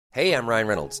Hey, I'm Ryan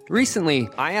Reynolds. Recently,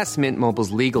 I asked Mint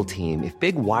Mobile's legal team if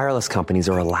big wireless companies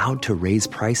are allowed to raise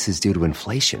prices due to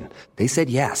inflation. They said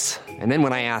yes. And then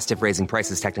when I asked if raising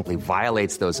prices technically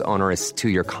violates those onerous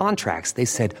two-year contracts, they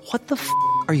said, "What the f***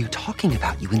 are you talking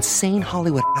about, you insane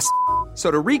Hollywood ass?" So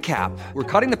to recap, we're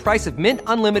cutting the price of Mint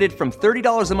Unlimited from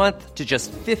 $30 a month to just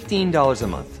 $15 a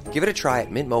month. Give it a try at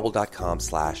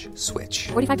mintmobile.com/switch.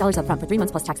 $45 up front for 3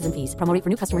 months plus taxes and fees. Promo rate for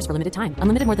new customers for limited time.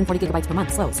 Unlimited more than 40 gigabytes per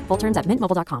month. Slows full terms at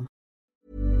mintmobile.com.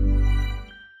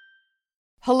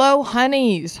 Hello,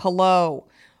 honeys. Hello.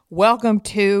 Welcome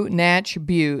to Natch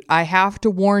Butte. I have to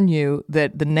warn you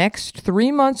that the next 3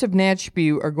 months of Natch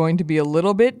Butte are going to be a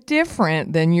little bit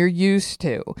different than you're used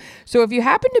to. So if you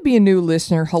happen to be a new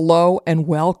listener, hello and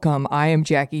welcome. I am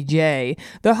Jackie J,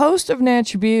 the host of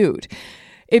Natch Butte.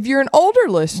 If you're an older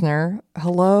listener,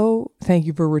 hello, thank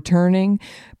you for returning.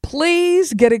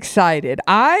 Please get excited.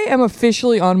 I am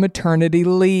officially on maternity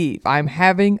leave. I'm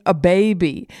having a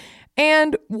baby.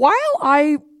 And while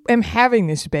I am having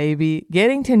this baby,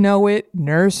 getting to know it,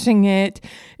 nursing it,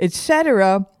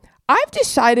 etc., I've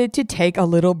decided to take a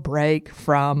little break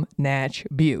from Natch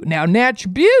Butte. Now,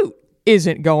 Natch Butte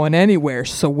isn't going anywhere,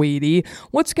 sweetie.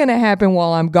 What's going to happen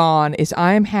while I'm gone is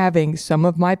I'm having some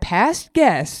of my past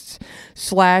guests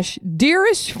 /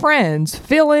 dearest friends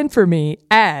fill in for me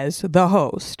as the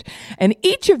host. And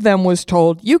each of them was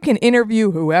told, you can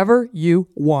interview whoever you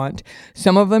want.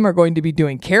 Some of them are going to be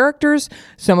doing characters.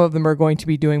 Some of them are going to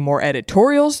be doing more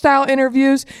editorial style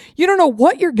interviews. You don't know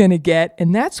what you're going to get,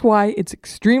 and that's why it's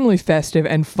extremely festive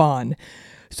and fun.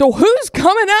 So who's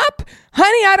coming up?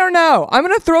 Honey, I don't know. I'm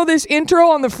going to throw this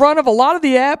intro on the front of a lot of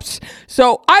the apps,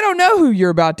 so I don't know who you're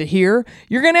about to hear.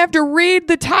 You're going to have to read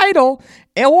the title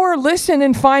or listen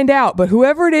and find out, but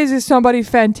whoever it is somebody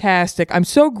fantastic. I'm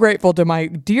so grateful to my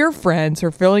dear friends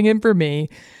for filling in for me.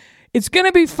 It's going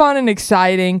to be fun and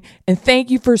exciting, and thank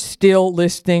you for still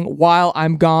listening while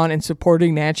I'm gone and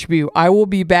supporting Natch Butte. I will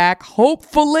be back,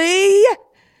 hopefully,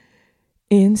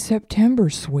 in September,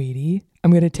 sweetie. I'm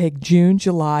going to take June,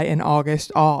 July, and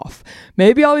August off.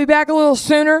 Maybe I'll be back a little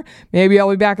sooner. Maybe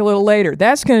I'll be back a little later.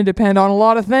 That's going to depend on a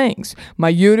lot of things. My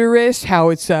uterus, how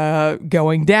it's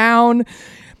going down,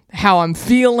 how I'm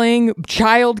feeling,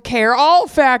 childcare, all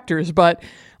factors. But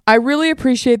I really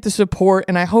appreciate the support,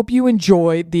 and I hope you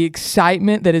enjoy the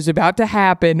excitement that is about to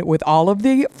happen with all of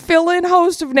the fill-in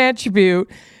hosts of Natch Butte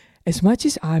as much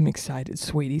as I'm excited,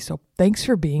 sweetie. So thanks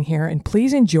for being here, and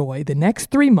please enjoy the next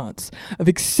 3 months of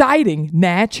exciting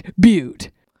Natch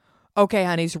Butte. Okay,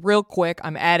 honeys, real quick,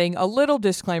 I'm adding a little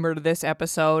disclaimer to this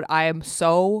episode. I am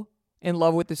so in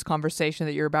love with this conversation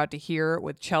that you're about to hear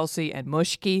with Chelsea and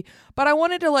Mushky, but I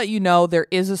wanted to let you know there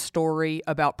is a story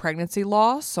about pregnancy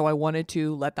loss, so I wanted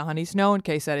to let the honeys know in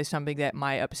case that is something that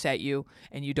might upset you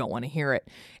and you don't want to hear it.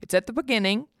 It's at the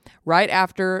beginning, right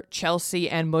after Chelsea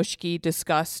and Mushky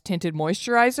discuss tinted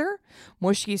moisturizer.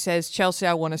 Mushky says, "Chelsea,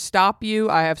 I want to stop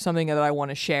you. I have something that I want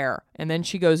to share." And then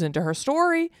she goes into her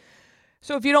story.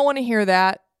 So if you don't want to hear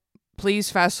that,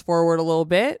 please fast forward a little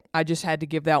bit. I just had to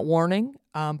give that warning.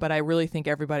 But I really think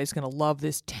everybody's going to love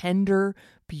this tender,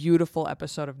 beautiful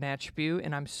episode of Natch Butte.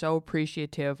 And I'm so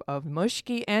appreciative of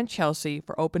Mushky and Chelsea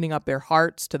for opening up their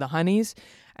hearts to the honeys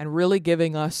and really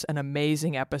giving us an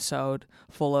amazing episode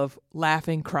full of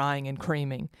laughing, crying, and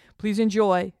creaming. Please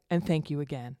enjoy, and thank you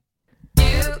again.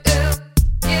 You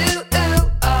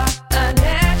are a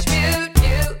Natch Butte.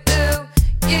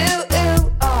 You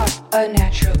are a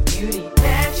natural beauty.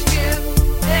 Natch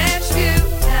Butte, Natch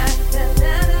Butte,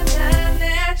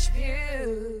 Natch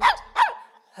Butte.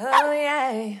 Oh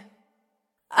yeah.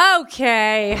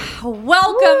 Okay,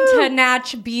 welcome to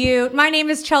Natch Butte. My name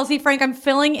is Chelsea Frank. I'm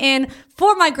filling in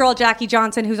for my girl Jackie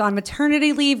Johnson, who's on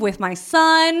maternity leave with my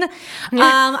son.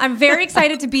 I'm very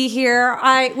excited to be here.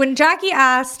 When Jackie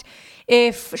asked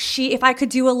if I could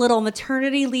do a little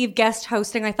maternity leave guest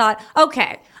hosting, I thought,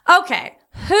 okay,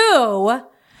 who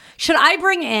should I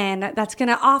bring in that's going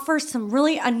to offer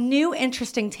a new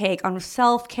interesting take on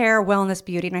self-care, wellness,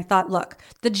 beauty? And I thought, look,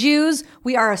 the Jews,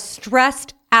 we are a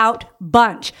stressed out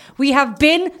bunch. We have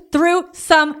been through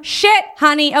some shit,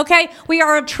 honey, okay? We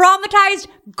are a traumatized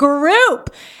group.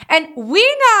 And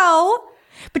we know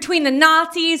between the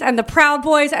Nazis and the Proud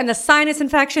Boys and the sinus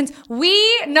infections, we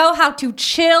know how to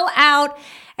chill out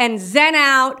and zen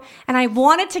out. And I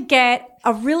wanted to get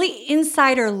a really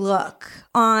insider look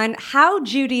on how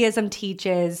Judaism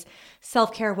teaches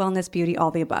self-care, wellness, beauty,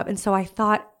 all the above. And so I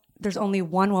thought there's only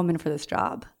one woman for this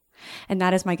job. And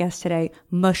that is my guest today,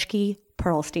 Mushky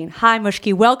Perlstein. Hi,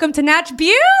 Mushky. Welcome to Natch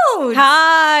Butte.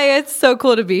 Hi, it's so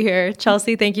cool to be here.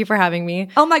 Chelsea, thank you for having me.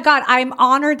 Oh my God, I'm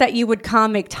honored that you would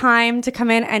make time to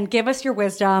come in and give us your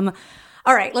wisdom.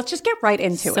 All right, let's just get right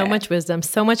into it. So much wisdom,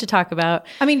 so much to talk about.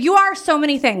 I mean, you are so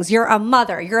many things. You're a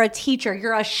mother, you're a teacher,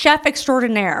 you're a chef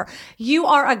extraordinaire, you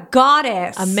are a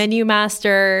goddess, A menu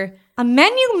master. a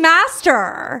menu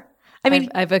master. I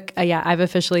mean, I've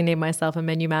officially named myself a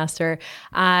menu master.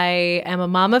 I am a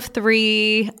mom of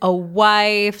 3, a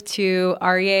wife to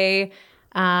Aryeh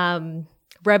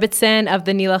Rebbitzin of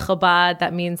the Nila Chabad.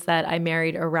 That means that I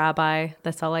married a rabbi.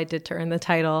 That's all I did to earn the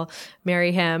title,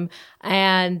 marry him.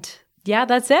 And yeah,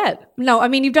 that's it. no, I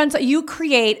mean, you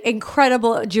create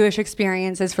incredible Jewish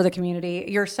experiences for the community.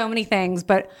 You're so many things,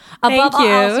 but above Thank all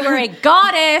you. else, you're a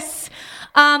goddess.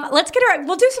 Let's get her.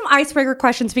 We'll do some icebreaker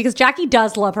questions because Jackie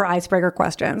does love her icebreaker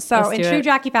questions. So, Let's in do true it.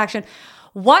 Jackie fashion,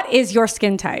 what is your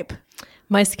skin type?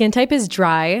 My skin type is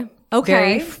dry. Okay.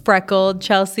 Very freckled,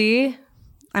 Chelsea.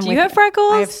 Do you with have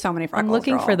freckles? I have so many freckles. I'm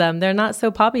looking girl. for them. They're not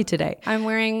so poppy today. I'm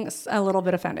wearing a little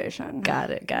bit of foundation. Got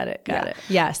it.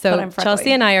 Yeah, But so I'm freckly.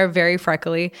 Chelsea and I are very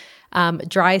freckly,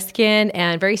 dry skin,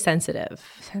 and very sensitive.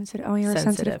 Sensitive. Oh, you're a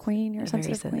sensitive queen. You're a Very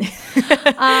sensitive queen.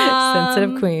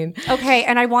 sensitive queen. Okay,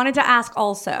 and I wanted to ask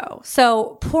also.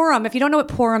 So Purim, if you don't know what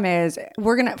Purim is,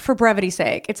 we're gonna, for brevity's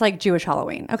sake, it's like Jewish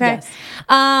Halloween. Okay.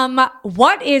 Yes.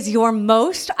 What is your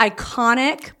most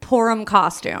iconic Purim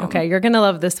costume? Okay, you're going to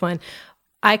love this one.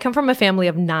 I come from a family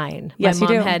of 9. Yes, My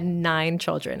you mom do. had 9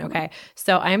 children. Okay.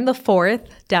 So I'm the 4th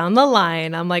down the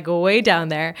line. I'm like way down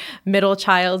there, middle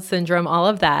child syndrome, all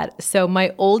of that. So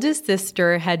my oldest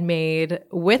sister had made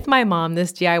with my mom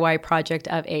this DIY project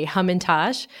of a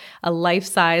hamantash, a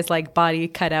life-size like body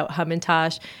cutout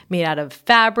hamantash made out of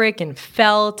fabric and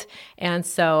felt. And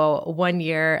so one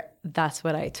year, that's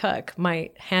what I took.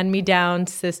 My hand-me-down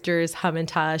sister's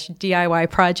hamantash DIY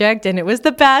project, and it was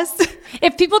the best.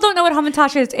 If people don't know what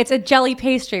hamantash is, it's a jelly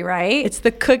pastry, right? It's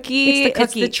the cookie. It's the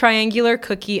cookie. It's the triangular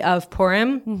cookie of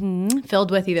Purim,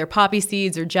 filled with either poppy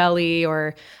seeds or jelly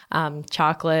or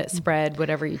chocolate spread,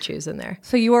 whatever you choose in there.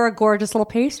 So you are a gorgeous little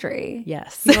pastry.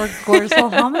 Yes. You're a gorgeous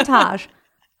little hamantash.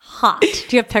 Hot.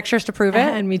 Do you have pictures to prove it?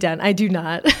 And me done. I do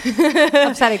not.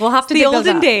 Upsetting. We'll have to the dig those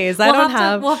olden up. days. I We'll don't to-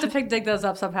 have. We'll have to dig those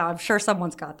up somehow. I'm sure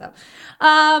someone's got them.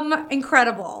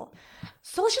 Incredible.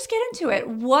 So let's just get into it.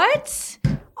 What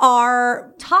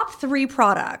are top 3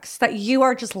 products that you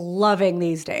are just loving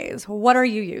these days? What are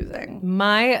you using?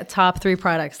 My top 3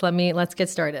 products. Let's get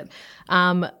started.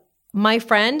 My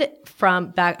friend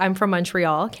I'm from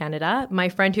Montreal, Canada. My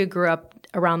friend who grew up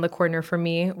around the corner from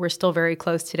me, we're still very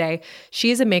close today.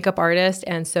 She's a makeup artist.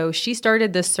 And so she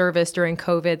started this service during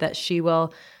COVID that she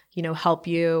will, help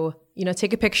you,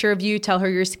 take a picture of you, tell her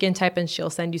your skin type, and she'll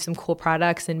send you some cool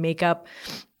products and makeup.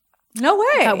 No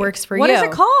way. That works for What you. is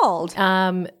it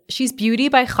called? She's Beauty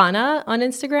by Chana on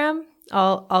Instagram.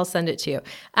 I'll send it to you.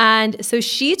 And so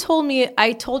she told me,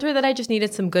 I told her that I just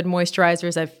needed some good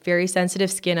moisturizers. I have very sensitive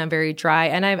skin. I'm very dry.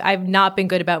 And I've not been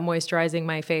good about moisturizing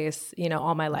my face,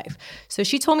 all my life. So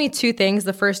she told me 2 things.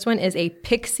 The first one is a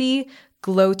Pixie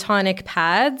Glow Tonic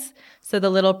pads. So the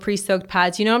little pre-soaked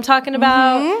pads, you know what I'm talking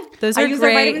about? Those are I use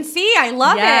great. their vitamin C. I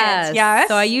love it. Yes.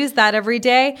 So I use that every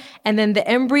day. And then the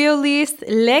Embryolisse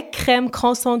Lait Crème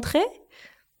Concentrée.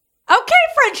 Okay,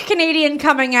 French Canadian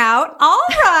coming out. All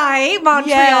right, Montreal.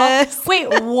 Yes. Wait,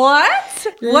 what?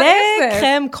 What Lait is this?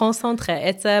 Crème Concentrée.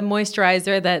 It's a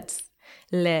moisturizer that's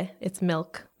lait. It's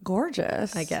milk.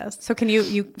 Gorgeous, I guess. So can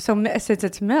since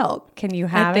it's milk, can you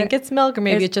have I think it? it's milk, or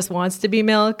maybe it just wants to be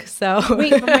milk. So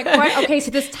Wait, but my question, okay, so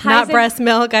this ties not in, breast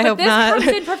milk. I but hope this not. comes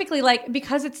in perfectly, like,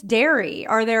 because it's dairy.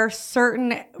 Are there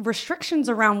certain restrictions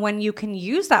around when you can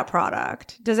use that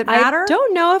product? Does it matter? I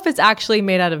don't know if it's actually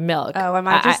made out of milk. Oh, am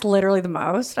I just literally the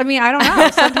most? I mean, I don't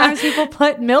know. Sometimes people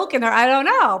put milk in there. I don't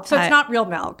know. So it's not real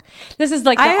milk. This is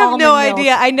like the I have almond no milk.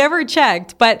 idea. I never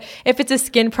checked. But if it's a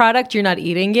skin product, you're not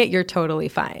eating it. You're totally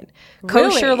fine.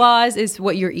 Kosher Really? laws is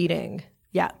what you're eating.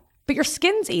 Yeah. But your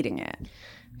skin's eating it.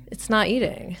 It's not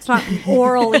eating. It's not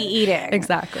orally eating.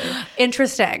 Exactly.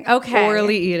 Interesting. Okay.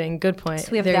 Orally eating. Good point.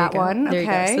 we have There you that go. one. There you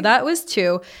go. Okay. So that was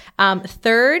 2.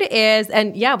 Third is,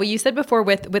 and yeah, what you said before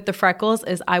with the freckles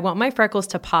is I want my freckles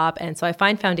to pop. And so I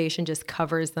find foundation just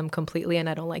covers them completely. And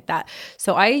I don't like that.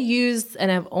 So I use,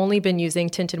 and I've only been using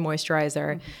tinted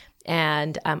moisturizer.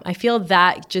 And I feel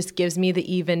that just gives me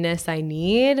the evenness I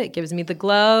need. It gives me the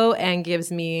glow and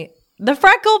gives me the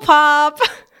freckle pop.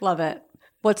 Love it.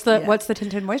 What's the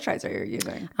tinted moisturizer you're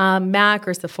using? MAC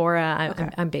or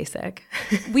Sephora. I'm basic.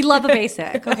 We love a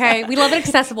basic, okay? We love an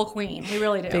accessible queen. We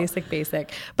really do.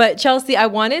 Basic. But Chelsea, I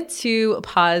wanted to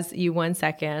pause you 1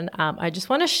 second. I just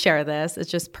want to share this. It's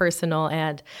just personal.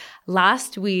 And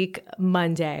last week,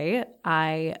 Monday,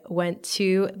 I went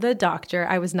to the doctor.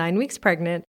 I was 9 weeks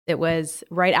pregnant. It was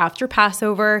right after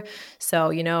Passover.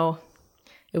 So,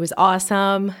 It was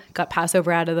awesome. Got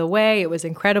Passover out of the way. It was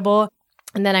incredible.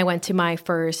 And then I went to my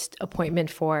first appointment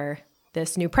for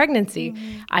this new pregnancy.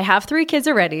 I have 3 kids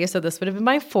already, so this would have been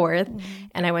my 4th.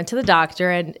 And I went to the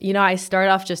doctor and, I start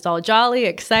off just all jolly,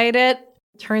 excited.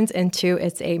 Turns into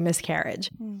it's a miscarriage.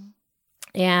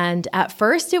 And at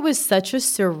first it was such a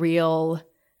surreal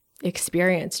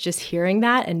experience just hearing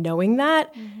that and knowing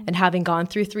that and having gone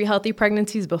through 3 healthy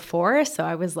pregnancies before. So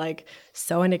I was like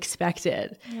so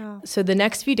unexpected. Yeah. So the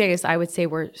next few days I would say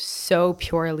were so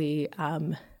purely,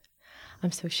 I'm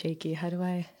so shaky. How do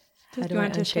I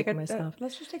unshake myself?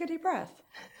 Let's just take a deep breath.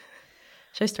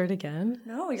 Should I start again?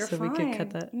 No, you're so fine. We could cut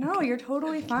that. No, okay. You're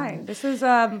totally fine. This is,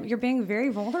 you're being very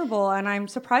vulnerable and I'm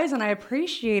surprised and I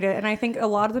appreciate it. And I think a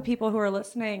lot of the people who are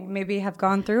listening maybe have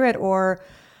gone through it or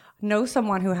know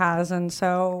someone who has. And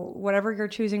so whatever you're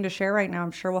choosing to share right now,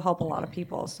 I'm sure will help a lot of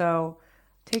people. So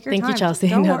take your time. Thank you, Chelsea.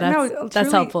 That's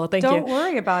truly, helpful. Thank you. Don't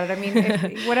worry about it. I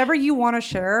mean, whatever you want to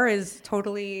share is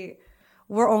totally,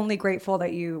 we're only grateful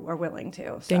that you are willing to.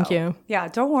 So, thank you. Yeah,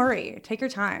 don't worry. Take your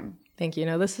time. Thank you.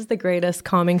 This is the greatest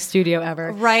calming studio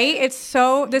ever. Right?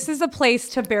 This is a place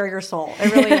to bare your soul.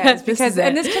 It really is. Because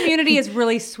and this community is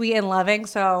really sweet and loving.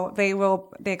 So they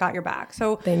got your back.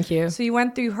 So thank you. So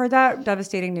you heard that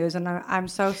devastating news and I'm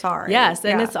so sorry. Yes.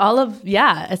 And it's all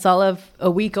of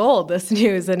a week old, this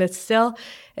news. And it's still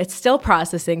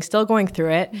processing, still going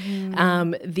through it.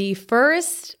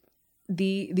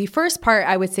 The first part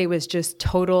I would say was just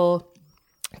total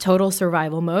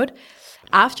survival mode.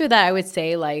 After that, I would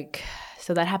say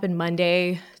so that happened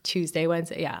Monday, Tuesday,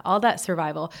 Wednesday. Yeah, all that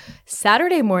survival.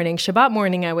 Saturday morning, Shabbat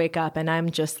morning, I wake up and I'm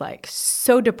just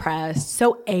so depressed,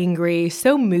 so angry,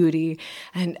 so moody.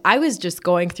 And I was just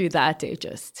going through that day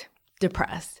just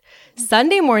depressed.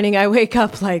 Sunday morning, I wake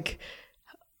up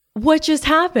what just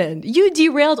happened? You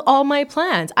derailed all my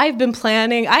plans. I've been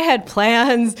planning. I had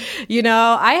plans.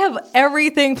 I have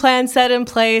everything planned, set in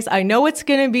place. I know what's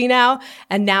going to be now.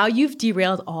 And now you've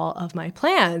derailed all of my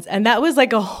plans. And that was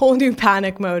a whole new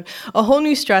panic mode, a whole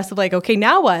new stress of okay,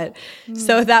 now what?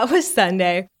 So that was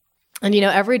Sunday. And,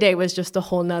 every day was just a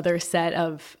whole nother set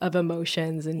of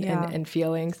emotions and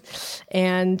feelings.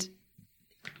 And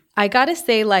I got to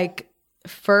say,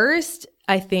 first,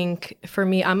 I think for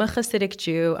me, I'm a Hasidic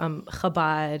Jew. I'm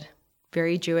Chabad,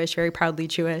 very Jewish, very proudly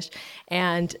Jewish.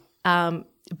 And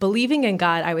believing in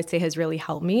God, I would say, has really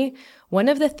helped me. One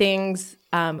of the things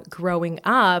growing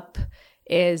up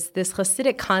is this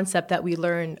Hasidic concept that we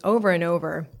learn over and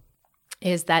over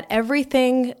is that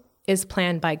everything is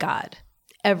planned by God.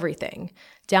 Everything.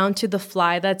 Down to the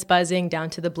fly that's buzzing,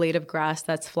 down to the blade of grass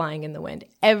that's flying in the wind.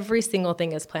 Every single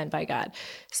thing is planned by God.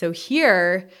 So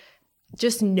here,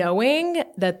 just knowing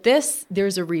that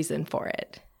there's a reason for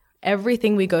it.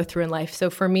 Everything we go through in life. So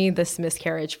for me, this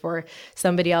miscarriage, for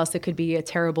somebody else, it could be a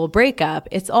terrible breakup.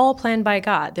 It's all planned by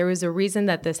God. There was a reason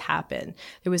that this happened.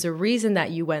 There was a reason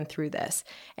that you went through this.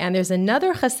 And there's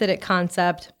another Hasidic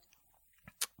concept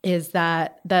is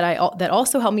that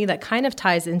also helped me that kind of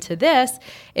ties into this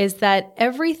is that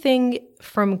everything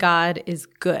from God is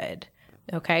good.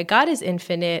 Okay? God is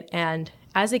infinite, and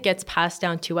as it gets passed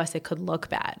down to us, it could look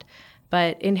bad.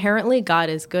 But inherently, God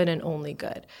is good and only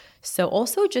good. So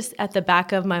also just at the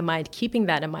back of my mind, keeping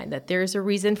that in mind, that there's a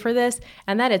reason for this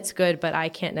and that it's good, but I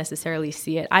can't necessarily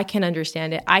see it. I can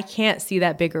understand it. I can't see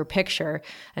that bigger picture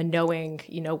and knowing,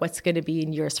 what's going to be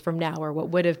in years from now or what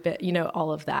would have been,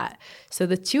 all of that. So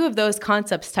the two of those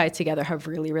concepts tied together have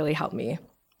really, really helped me.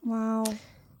 Wow.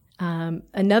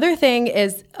 Another thing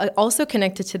is also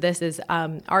connected to this is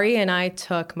Ari and I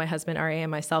my husband Ari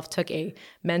and myself took a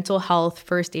mental health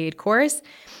first aid course,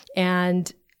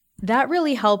 and that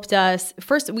really helped us.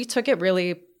 First, we took it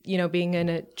really, being in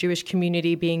a Jewish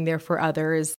community, being there for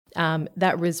others,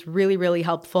 that was really, really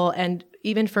helpful. And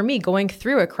even for me, going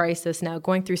through a crisis now,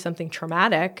 going through something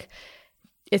traumatic,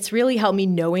 it's really helped me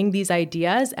knowing these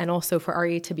ideas, and also for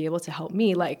Ari to be able to help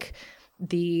me,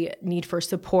 the need for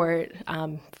support,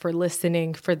 for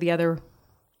listening, for the other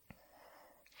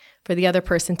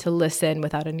person to listen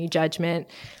without any judgment,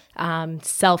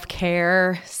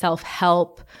 self-care,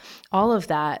 self-help, all of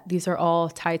that. These are all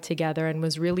tied together and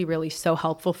was really, really so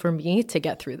helpful for me to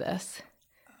get through this.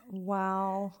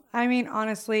 Wow. I mean,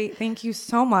 honestly, thank you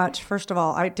so much. First of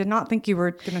all, I did not think you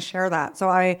were going to share that. So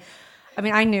I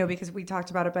knew because we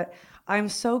talked about it, but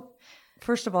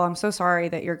first of all, I'm so sorry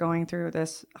that you're going through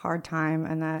this hard time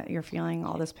and that you're feeling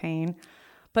all this pain.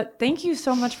 But thank you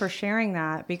so much for sharing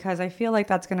that, because I feel like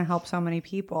that's going to help so many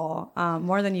people,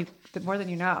 more than you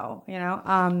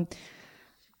know.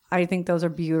 I think those are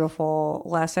beautiful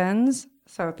lessons.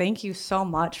 So thank you so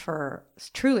much for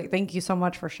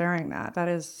sharing that. That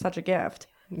is such a gift.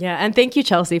 Yeah. And thank you,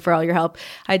 Chelsea, for all your help.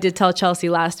 I did tell Chelsea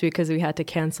last week because we had to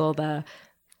cancel this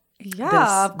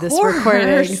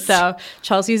recording. So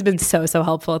Chelsea's been so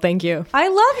helpful. Thank you. I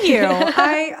love you.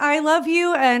 I love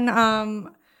you. And,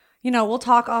 we'll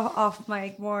talk off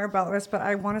mic more about this, but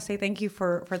I want to say thank you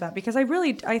for that, because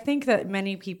I think that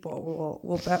many people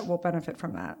will benefit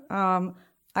from that.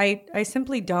 I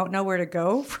simply don't know where to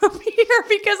go from here,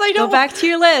 because I don't go back to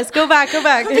your list. Go back. I'm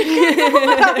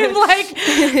like,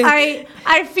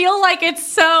 I feel like it's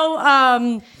so,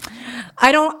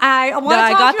 I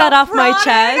got that off my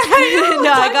chest.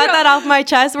 I got that off my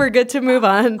chest. We're good to move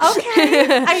on.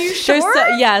 Okay. Are you sure?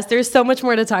 There's so much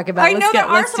more to talk about.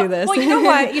 Let's do this. Well,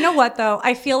 you know what though?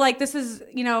 I feel like this is,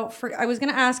 I was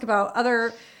going to ask about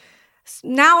other,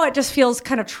 now it just feels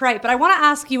kind of trite, but I want to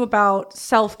ask you about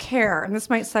self-care, and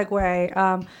this might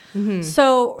segue.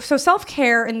 So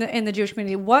self-care in the Jewish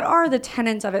community, what are the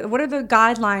tenets of it? What are the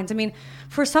guidelines? I mean,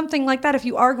 for something like that, if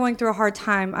you are going through a hard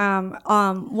time,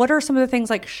 what are some of the things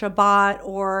like Shabbat,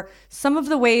 or some of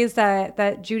the ways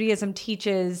that Judaism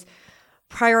teaches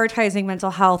prioritizing mental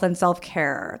health and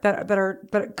self-care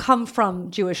that come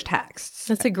from Jewish texts?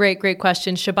 That's a great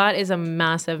question. Shabbat is a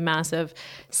massive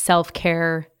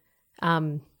self-care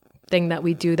thing that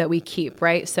we do, that we keep,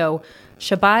 right? So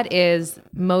Shabbat is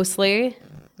mostly,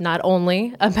 not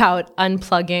only about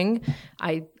unplugging.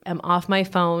 I am off my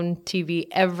phone, TV,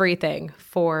 everything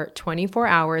for 24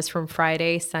 hours from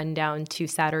Friday sundown to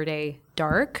Saturday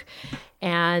dark.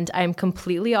 And I'm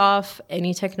completely off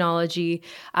any technology.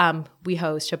 We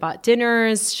host Shabbat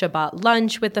dinners, Shabbat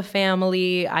lunch with the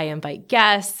family. I invite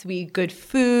guests. We eat good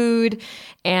food.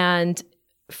 And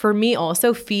for me,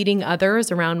 also feeding others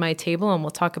around my table, and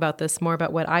we'll talk about this more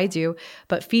about what I do,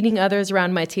 but feeding others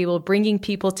around my table, bringing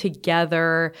people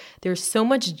together. There's so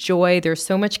much joy, there's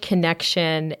so much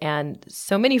connection, and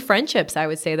so many friendships, I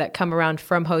would say, that come around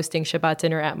from hosting Shabbat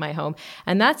dinner at my home.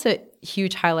 And that's a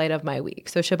huge highlight of my week.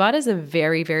 So Shabbat is a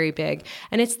very, very big,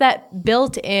 and it's that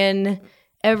built in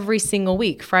every single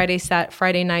week, Friday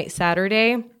night,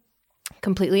 Saturday,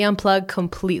 completely unplug,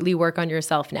 completely work on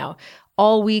yourself now.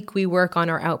 All week we work on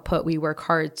our output. We work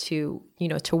hard to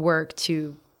work,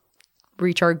 to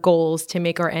reach our goals, to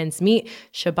make our ends meet.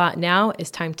 Shabbat now is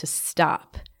time to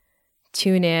stop,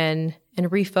 tune in,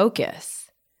 and refocus.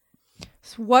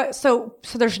 So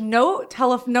there's no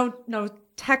no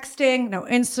texting, no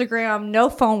Instagram, no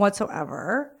phone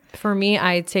whatsoever. For me,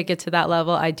 I take it to that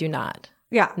level. I do not.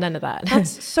 Yeah. None of that.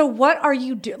 So what are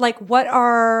you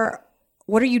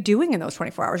what are you doing in those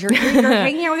 24 hours? You're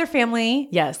hanging out with your family.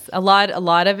 Yes. A lot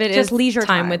of it just is leisure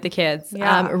time with the kids.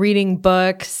 Yeah. Reading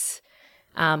books,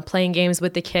 playing games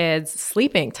with the kids,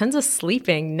 sleeping, tons of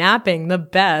sleeping, napping, the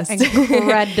best.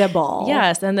 Incredible.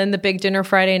 Yes. And then the big dinner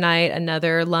Friday night,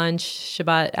 another lunch,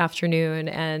 Shabbat afternoon,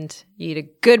 and eat a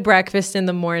good breakfast in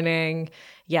the morning.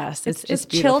 Yes. It's just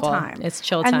beautiful. chill time. It's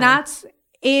chill time. And that's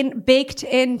baked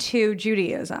into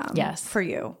Judaism. Yes. For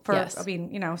you. Yes. I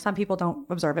mean, some people don't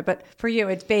observe it, but for you,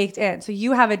 it's baked in. So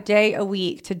you have a day a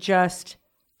week to just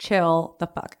chill the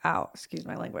fuck out. Excuse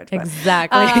my language. But,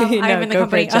 exactly. I'm in the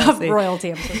company of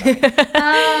royalty. I'm so sorry.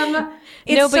 But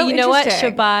you know what?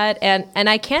 Shabbat, and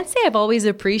I can't say I've always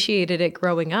appreciated it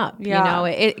growing up. Yeah.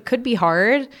 It could be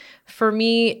hard. For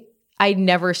me, I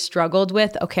never struggled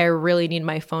with, okay, I really need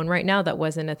my phone right now. That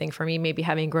wasn't a thing for me. Maybe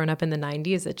having grown up in the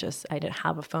 90s, I didn't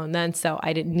have a phone then, so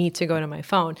I didn't need to go to my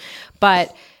phone.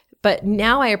 But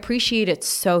now I appreciate it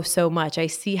so much. I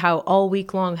see how all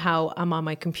week long, how I'm on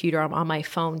my computer, I'm on my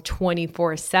phone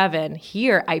 24/7.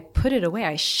 Here, I put it away.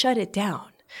 I shut it down.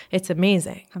 It's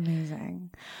amazing. Amazing.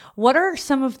 What are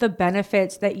some of the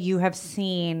benefits that you have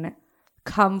seen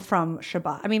come from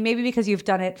Shabbat? I mean, maybe because you've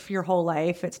done it for your whole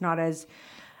life, it's not as...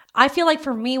 I feel like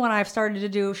for me, when I've started to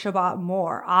do Shabbat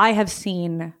more, I have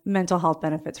seen mental health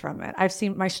benefits from it. I've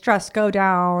seen my stress go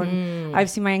down. I've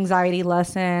seen my anxiety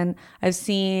lessen. I've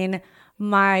seen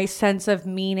my sense of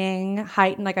meaning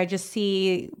heighten. Like I just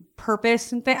see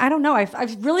purpose and things. I don't know.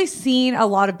 I've really seen a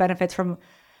lot of benefits from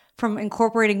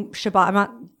incorporating Shabbat. I'm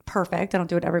not perfect. I don't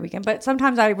do it every weekend, but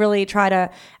sometimes I really try to,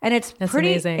 and it's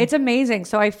amazing. It's amazing.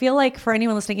 So I feel like for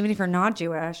anyone listening, even if you're not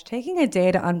Jewish, taking a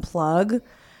day to unplug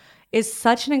is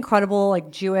such an incredible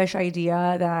Jewish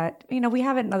idea that, we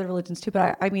have it in other religions too.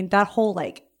 But I mean, that whole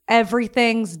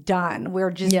everything's done.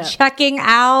 We're just checking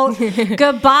out.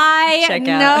 Goodbye. Check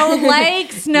no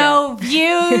likes, no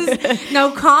views,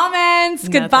 no comments.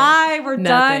 Nothing. Goodbye. We're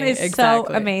done. It's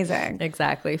Exactly. so amazing.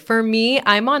 Exactly. For me,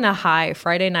 I'm on a high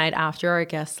Friday night after our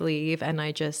guests leave, and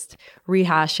I just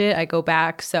rehash it. I go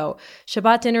back. So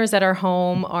Shabbat dinners at our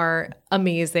home are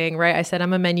amazing, right? I said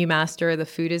I'm a menu master. The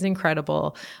food is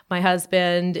incredible. My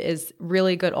husband is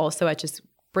really good also at just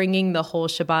bringing the whole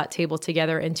Shabbat table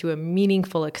together into a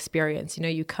meaningful experience. You know,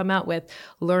 you come out with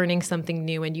learning something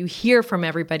new and you hear from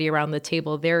everybody around the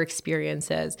table, their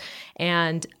experiences.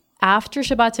 And after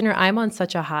Shabbat dinner, I'm on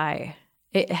such a high.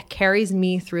 It carries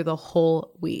me through the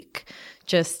whole week,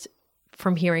 just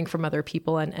from hearing from other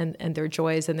people and their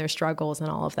joys and their struggles and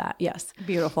all of that. Yes.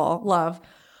 Beautiful. Love.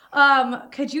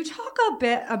 Could you talk a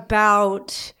bit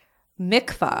about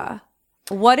mikvah?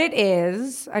 What it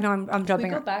is? I know I'm jumping.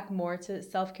 Can we go back more to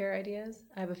self-care ideas?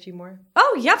 I have a few more.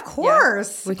 Oh yeah, of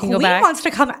course. We can Queen go back. wants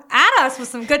to come at us with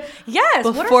some good. Yes.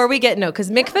 Before we get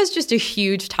because mikvah is just a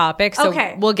huge topic, so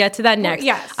we'll get to that next.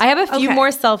 Yes. I have a few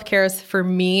more self-cares for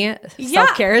me. Yeah.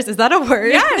 Self-cares, is that a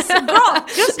word? Yes, girl.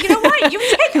 Just, you know what? You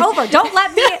take over. Don't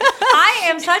let me. I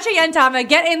am such a yenta. I'm gonna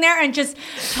get in there and just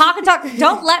talk and talk.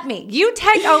 Don't let me. You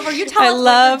take over. You tell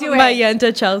us what you're doing. my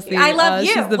yenta Chelsea. I love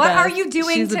you. She's the What best. are you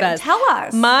doing She's the to best. tell us?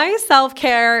 My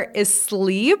self-care is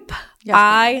sleep. Yes,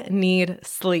 I need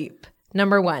sleep.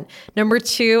 Number one. Number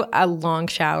two, long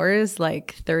showers,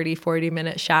 like 30,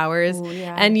 40-minute showers. Ooh,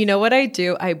 yes. And you know what I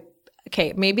do?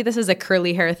 Okay, maybe this is a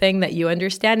curly hair thing that you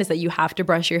understand, is that you have to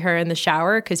brush your hair in the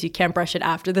shower because you can't brush it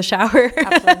after the shower.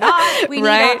 Absolutely not. We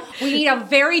Right? need a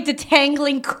very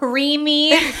detangling,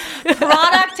 creamy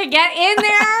product to get in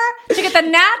there to get the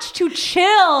natch to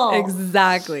chill.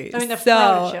 Exactly. I mean, the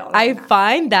flow to chill. I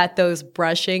find that those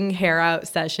brushing hair out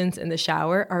sessions in the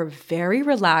shower are very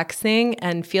relaxing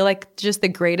and feel like just the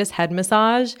greatest head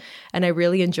massage, and I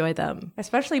really enjoy them.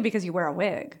 Especially because you wear a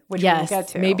wig, which Yes, we'll get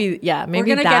to. maybe gonna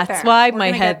get that's there. why We're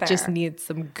my gonna head get just there. needs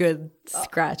some good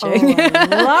scratching. I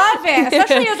love it.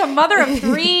 Especially as a mother of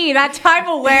three, that time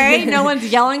away, no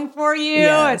one's yelling for you.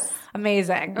 Yes. It's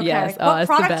amazing. Okay. Yes. Oh, What it's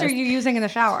the products are best. you using in the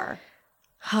shower?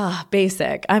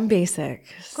 Basic. I'm basic.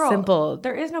 Girl, Simple.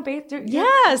 There is no base.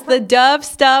 Yes, the Dove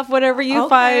stuff, whatever you Okay.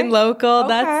 find local. Okay.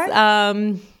 That's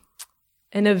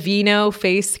an Aveeno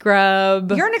face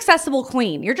scrub. You're an accessible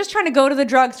queen. You're just trying to go to the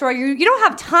drugstore. You don't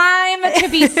have time to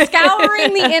be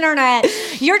scouring the internet.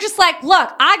 You're just like, look,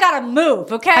 I gotta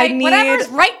move, okay? Whatever's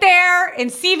right there in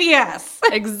CVS.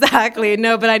 Exactly.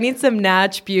 No, but I need some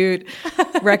Natch Butte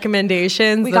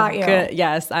recommendations. We got you.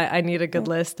 Yes, I need a good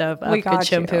list of We good got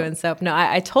shampoo you. and soap. No,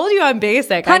 I told you I'm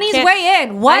basic. Honey's weigh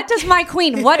in. What does my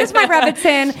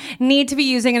Rebbitzin need to be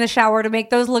using in the shower to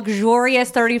make those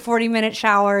luxurious 30, 40-minute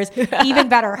showers even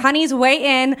better? Honey's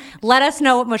weigh in. Let us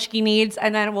know what Mushky needs,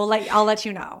 and then I'll let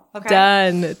you know. Okay.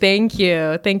 Done. Thank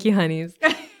you. Thank you, honeys.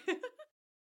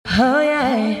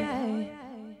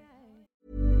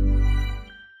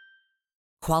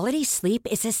 Quality sleep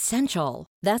is essential.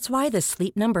 That's why the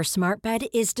Sleep Number Smart Bed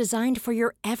is designed for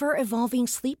your ever-evolving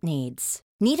sleep needs.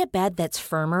 Need a bed that's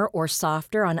firmer or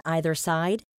softer on either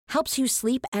side? Helps you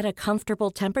sleep at a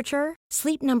comfortable temperature?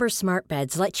 Sleep Number Smart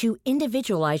Beds let you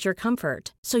individualize your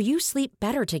comfort, so you sleep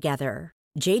better together.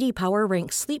 J.D. Power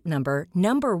ranks Sleep Number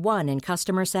number 1 in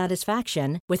customer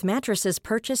satisfaction with mattresses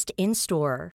purchased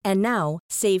in-store. And now,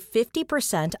 save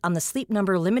 50% on the Sleep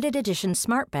Number Limited Edition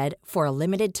Smart Bed for a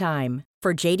limited time.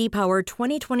 For J.D. Power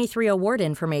 2023 award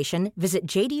information, visit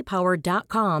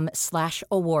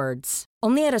jdpower.com/awards.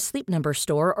 Only at a Sleep Number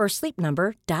store or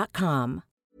sleepnumber.com.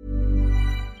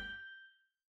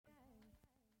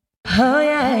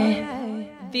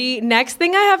 The next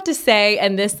thing I have to say,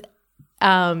 and this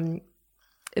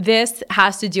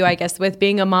has to do, I guess, with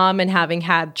being a mom and having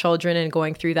had children and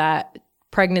going through that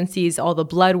pregnancies, all the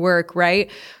blood work,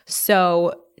 right?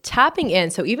 So tapping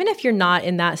in. So even if you're not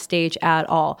in that stage at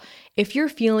all, if you're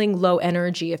feeling low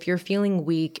energy, if you're feeling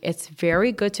weak, it's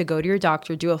very good to go to your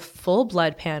doctor, do a full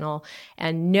blood panel,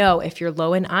 and know if you're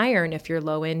low in iron, if you're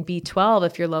low in B12,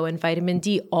 if you're low in vitamin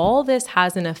D. All this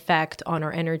has an effect on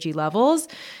our energy levels.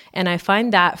 And I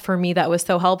find that for me, that was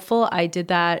so helpful. I did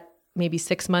that maybe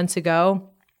 6 months ago.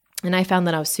 And I found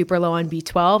that I was super low on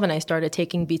B12, and I started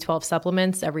taking B12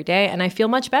 supplements every day, and I feel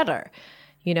much better,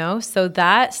 So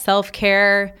that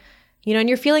self-care, and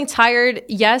you're feeling tired,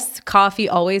 yes, coffee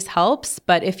always helps,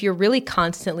 but if you're really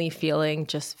constantly feeling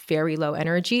just very low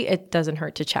energy, it doesn't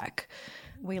hurt to check.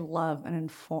 We love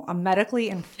a medically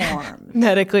informed.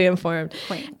 Medically informed.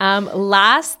 Queen.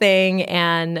 Last thing,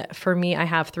 and for me, I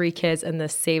have 3 kids, and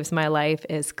this saves my life,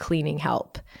 is cleaning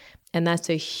help. And that's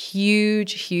a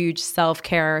huge, huge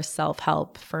self-care,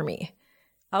 self-help for me.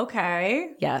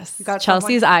 Okay. Yes. You got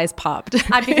Chelsea's eyes popped.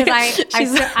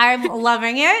 Because I'm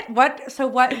loving it. What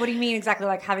do you mean exactly?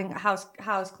 Like having a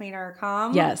house cleaner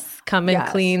come? Yes. Come and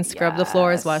clean, scrub the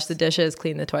floors, wash the dishes,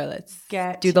 clean the toilets,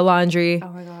 do the laundry. Oh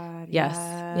my God.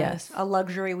 Yes. A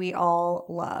luxury we all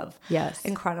love. Yes.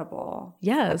 Incredible.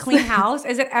 Yes. A clean house.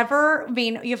 Is it ever,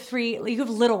 you have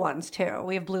little ones too.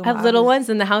 We have blue I have little ones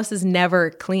and the house is never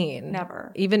clean.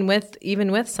 Never. Even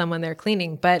with someone they're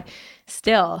cleaning, but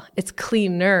still it's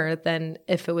cleaner than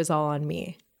if it was all on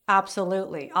me.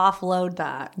 Absolutely. Offload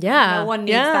that. Yeah. No one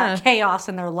needs that chaos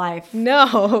in their life.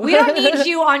 No. We don't need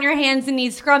you on your hands and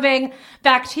knees scrubbing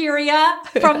bacteria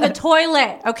from the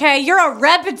toilet, okay? You're a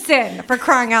Rebbitzin, for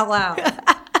crying out loud.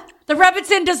 The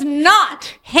Rebbitzin does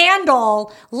not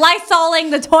handle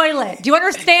Lysoling the toilet. Do you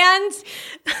understand?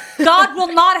 God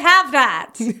will not have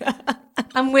that.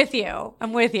 I'm with you. I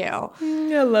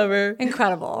love her.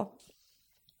 Incredible.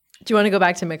 Do you want to go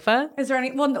back to mikvah? Is there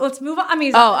any? Well, let's move on. I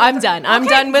mean, I'm done. I'm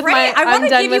done with great. I want to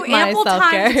give you ample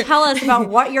self-care. time to tell us about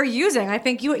what you're using. I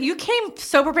think you came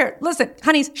so prepared. Listen,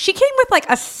 honeys, she came with like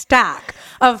a stack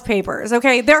of papers.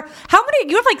 Okay, how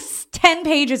many? You have like 10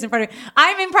 pages in front of you.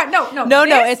 I'm impressed. No.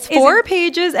 It's 4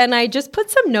 pages, and I just put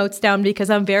some notes down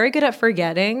because I'm very good at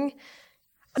forgetting.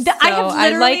 I have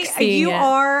literally. I like seeing it.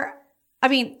 Are. I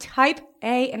mean, type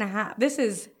A and a half. This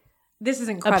is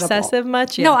incredible. Obsessive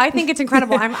much? Yeah. No, I think it's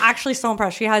incredible. I'm actually so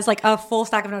impressed. She has like a full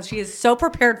stack of notes. She is so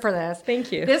prepared for this.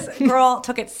 Thank you. This girl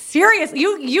took it serious.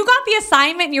 You got the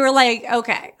assignment and you were like,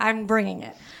 okay, I'm bringing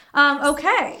it.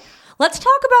 Okay. Let's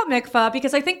talk about mikvah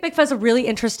because I think mikvah is a really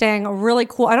interesting, really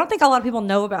cool. I don't think a lot of people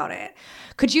know about it.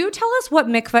 Could you tell us what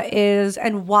mikvah is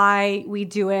and why we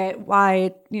do it?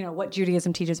 Why, what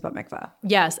Judaism teaches about mikvah?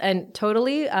 Yes, and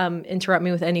totally interrupt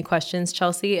me with any questions,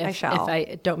 Chelsea, if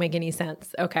I don't make any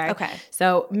sense. Okay.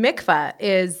 So mikvah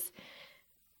is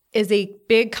a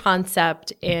big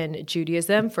concept in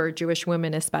Judaism for Jewish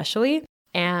women especially,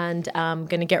 and I'm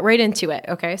going to get right into it.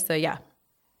 Okay, so yeah.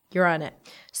 You're on it.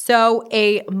 So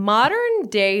a modern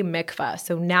day mikvah,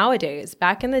 so nowadays,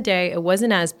 back in the day, it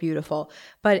wasn't as beautiful,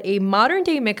 but a modern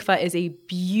day mikvah is a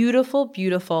beautiful,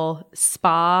 beautiful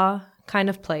spa kind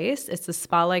of place. It's a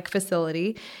spa-like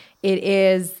facility. It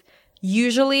is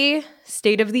usually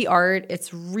state of the art.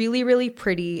 It's really, really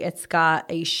pretty. It's got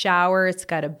a shower. It's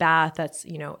got a bath. That's,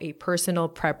 a personal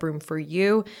prep room for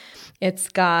you. It's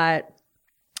got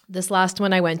this last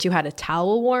one I went to had a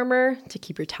towel warmer to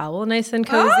keep your towel nice and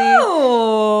cozy.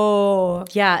 Oh!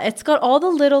 Yeah, it's got all the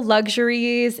little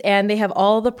luxuries and they have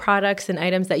all the products and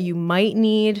items that you might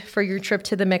need for your trip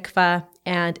to the mikvah.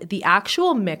 And the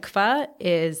actual mikvah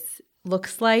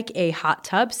looks like a hot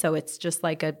tub. So it's just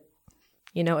like a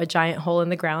giant hole in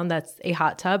the ground that's a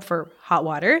hot tub for hot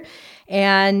water.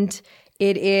 And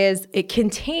it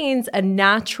contains a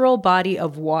natural body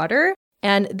of water.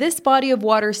 And this body of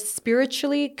water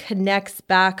spiritually connects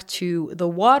back to the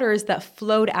waters that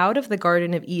flowed out of the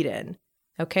Garden of Eden.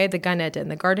 Okay, the Gan Eden,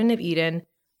 the Garden of Eden.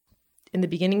 In the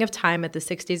beginning of time, at the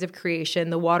 6 days of creation,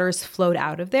 the waters flowed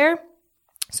out of there.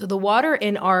 So the water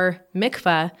in our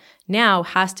mikvah now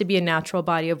has to be a natural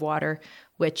body of water,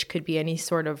 which could be any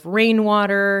sort of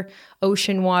rainwater,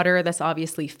 ocean water that's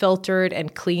obviously filtered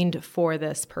and cleaned for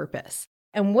this purpose.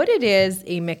 And what it is,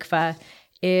 a mikvah,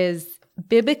 is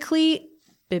biblically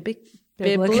that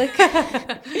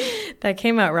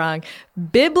came out wrong.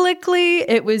 Biblically,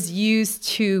 it was used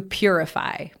to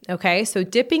purify. Okay, so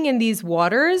dipping in these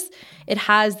waters, it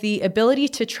has the ability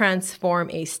to transform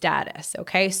a status.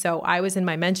 Okay, so I was in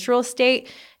my menstrual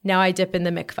state. Now I dip in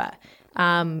the mikvah.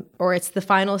 Or it's the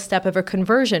final step of a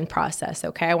conversion process.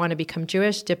 Okay, I want to become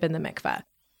Jewish, dip in the mikvah.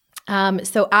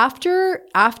 So after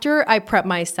I prep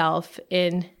myself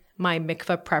in my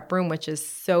mikvah prep room, which is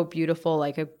so beautiful,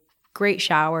 like a great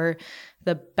shower,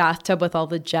 the bathtub with all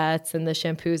the jets and the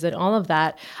shampoos and all of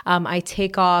that. I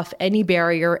take off any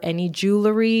barrier, any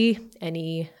jewelry,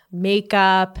 any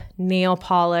makeup, nail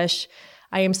polish.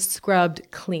 I am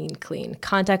scrubbed clean.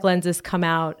 Contact lenses come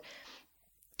out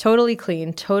totally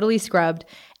clean, totally scrubbed.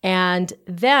 And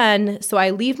then, so I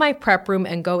leave my prep room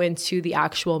and go into the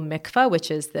actual mikvah,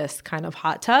 which is this kind of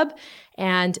hot tub.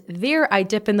 And there I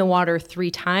dip in the water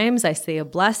 3 times. I say a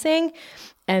blessing.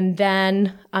 And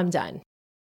then I'm done.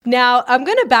 Now, I'm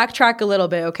going to backtrack a little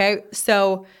bit, okay?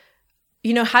 So,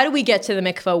 how do we get to the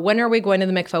mikvah? When are we going to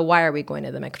the mikvah? Why are we going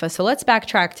to the mikvah? So let's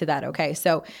backtrack to that, okay?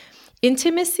 So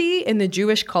intimacy in the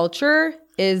Jewish culture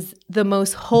is the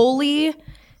most holy,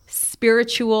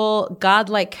 spiritual,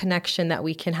 godlike connection that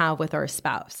we can have with our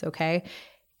spouse, okay?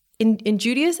 In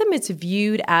Judaism, it's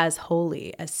viewed as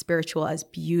holy, as spiritual, as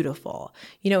beautiful.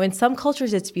 In some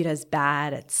cultures, it's viewed as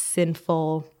bad, it's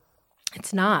sinful.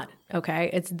 It's not, okay?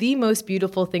 It's the most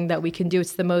beautiful thing that we can do.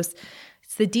 It's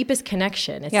the deepest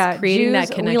connection. It's creating Jews,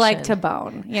 that connection. We like to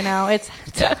bone, it's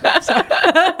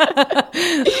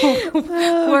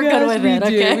we're good with it.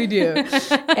 Okay, we do.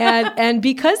 and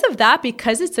because of that,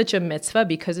 because it's such a mitzvah,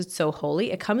 because it's so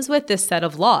holy, it comes with this set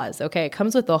of laws. Okay, it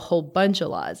comes with a whole bunch of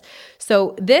laws.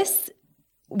 So this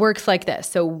works like this.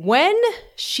 So when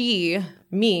she,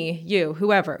 me, you,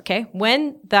 whoever, okay,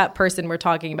 when that person we're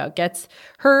talking about gets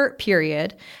her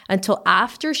period, until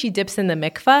after she dips in the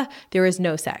mikvah, there is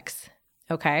no sex.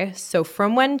 Okay, so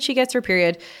from when she gets her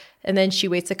period, and then she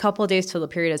waits a couple of days till the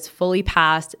period is fully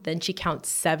passed, then she counts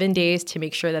 7 days to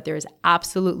make sure that there is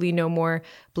absolutely no more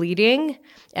bleeding.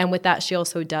 And with that, she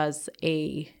also does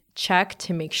a check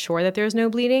to make sure that there's no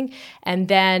bleeding. And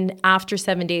then after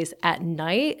 7 days at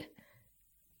night,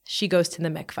 she goes to the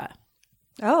mikvah.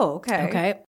 Oh, okay.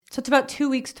 Okay. So it's about 2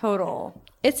 weeks total.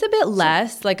 It's a bit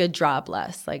less, like a drop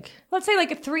less. Like let's say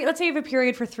let's say you have a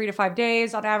period for 3 to 5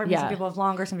 days on average. Yeah. Some people have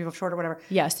longer, some people have shorter, whatever.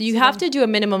 Yeah. So you have to do a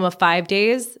minimum of 5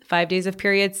 days, 5 days of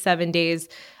periods, 7 days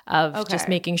of just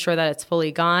making sure that it's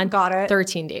fully gone. Got it.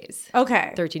 13 days.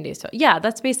 Okay. 13 days. So yeah,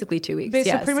 that's basically 2 weeks. So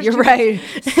Yes, pretty much you're 2 right.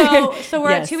 weeks. So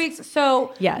we're at 2 weeks.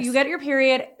 So Yes. you get your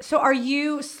period. So are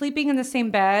you sleeping in the same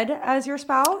bed as your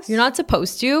spouse? You're not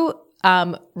supposed to.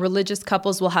 Religious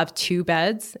couples will have 2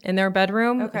 beds in their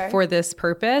bedroom for this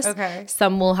purpose. Okay.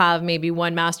 Some will have maybe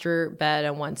one master bed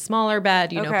and one smaller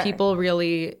bed. You know, Okay. people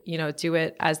really, do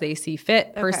it as they see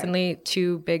fit. Personally,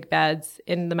 2 big beds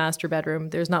in the master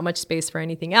bedroom. There's not much space for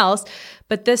anything else.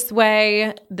 But this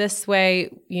way,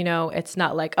 it's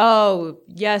not like, oh,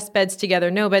 yes, beds together,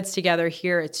 no beds together.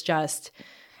 Here, it's just.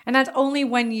 And that's only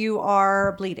when you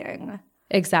are bleeding.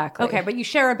 Exactly. Okay, but you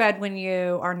share a bed when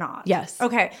you are not. Yes.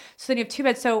 Okay, so then you have 2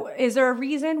 beds. So is there a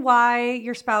reason why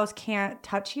your spouse can't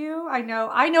touch you? I know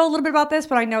a little bit about this,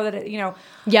 but I know that it,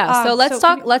 Yeah. So let's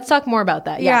talk more about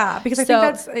that. Yeah, because I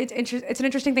think it's an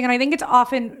interesting thing, and I think it's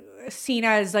often seen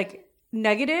as like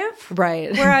negative.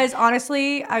 Right. Whereas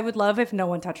honestly, I would love if no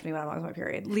one touched me when I'm on my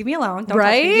period. Leave me alone. Don't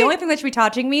touch me. The only thing that should be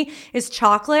touching me is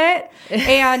chocolate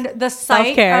and the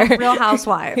sight of Real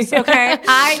Housewives. Okay.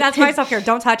 That's my self-care.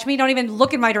 Don't touch me. Don't even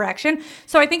look in my direction.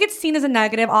 So I think it's seen as a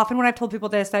negative. Often when I've told people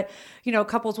this, that,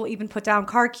 couples will even put down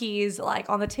car keys like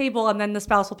on the table and then the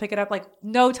spouse will pick it up, like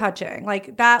no touching,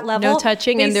 like that level. No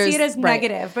touching. They and there's see it as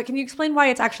negative, but can you explain why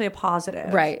it's actually a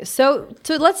positive? Right. So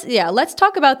let's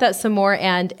talk about that some more.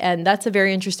 And that's a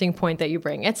very interesting point that you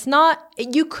bring. It's not,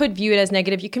 you could view it as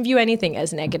negative. You can view anything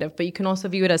as negative, but you can also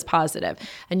view it as positive.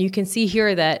 And you can see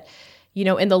here that,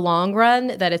 in the long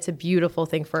run, that it's a beautiful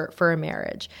thing for a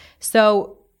marriage.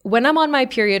 So when I'm on my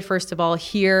period, first of all,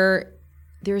 here,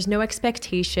 there's no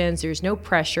expectations, there's no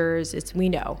pressures. We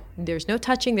know there's no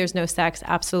touching, there's no sex,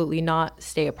 absolutely not.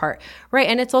 Stay apart, right?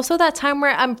 And it's also that time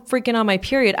where I'm freaking on my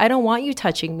period. I don't want you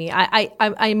touching me.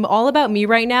 I'm all about me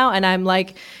right now, and I'm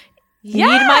like, need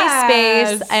my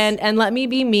space and let me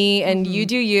be me, and you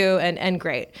do you, and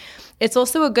great. It's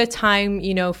also a good time,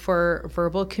 for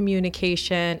verbal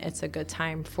communication. It's a good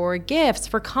time for gifts,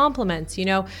 for compliments,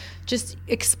 just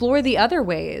explore the other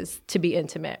ways to be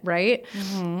intimate, right?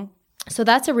 Mm-hmm. So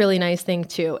that's a really nice thing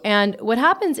too. And what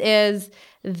happens is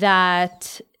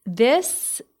that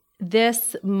this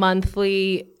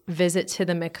monthly visit to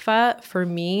the mikvah, for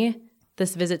me,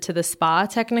 this visit to the spa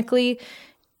technically,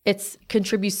 it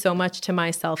contributes so much to my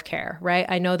self-care, right?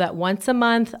 I know that once a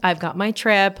month, I've got my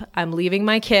trip, I'm leaving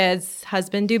my kids,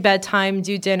 husband do bedtime,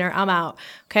 do dinner, I'm out.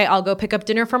 Okay, I'll go pick up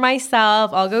dinner for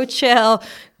myself, I'll go chill,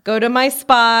 go to my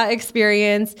spa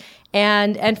experience.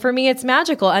 And for me, it's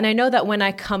magical. And I know that when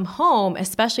I come home,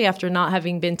 especially after not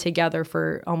having been together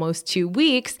for almost 2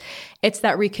 weeks, it's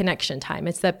that reconnection time.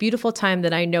 It's that beautiful time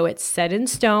that I know it's set in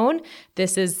stone.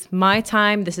 This is my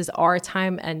time, this is our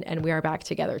time, and we are back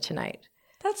together tonight.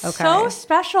 That's so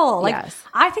special. Yes.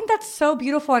 I think that's so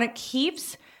beautiful, and it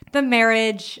keeps the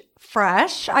marriage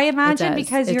fresh, I imagine,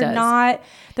 because you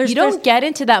don't get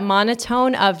into that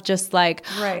monotone of just like,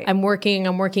 right. I'm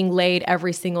working late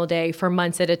every single day for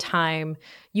months at a time.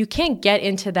 You can't get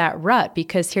into that rut,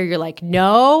 because here you're like,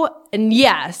 no and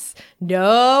yes,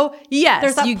 no, yes.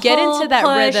 There's that you get into that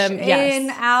rhythm. In,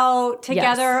 out,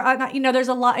 together. Yes. There's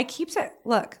a lot. It keeps it,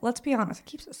 look, let's be honest, it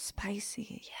keeps it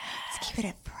spicy. Yes. It's keeping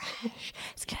it fresh.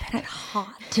 It's keeping it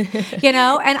hot.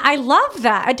 And I love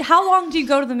that. How long do you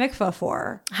go to the mikvah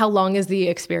for? How long is the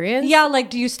experience? Yeah, like,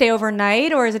 do you stay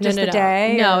overnight, or is it just a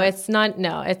day? No, it's not.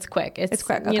 No, it's quick. It's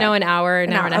quick. Okay. An hour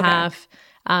and a half.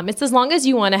 It's as long as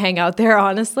you want to hang out there,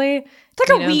 honestly. It's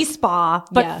like a wee spa,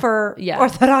 but for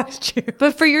Orthodox Jews.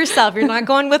 But for yourself, you're not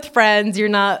going with friends. You're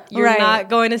not Right. not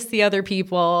going to see other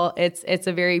people. It's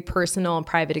a very personal and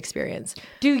private experience.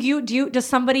 Does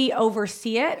somebody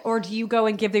oversee it, or do you go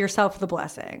and give yourself the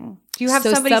blessing? Do you have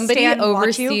So somebody stand and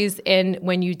watch you? oversees in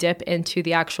when you dip into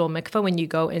the actual mikveh, when you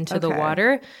go into the Okay.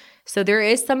 water. So there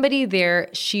is somebody there.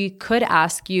 She could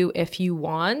ask you if you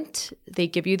want. They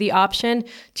give you the option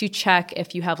to check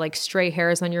if you have like stray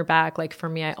hairs on your back. Like for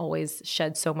me, I always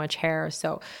shed so much hair.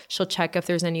 So she'll check if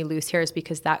there's any loose hairs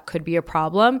because that could be a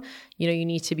problem. You know, you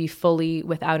need to be fully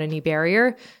without any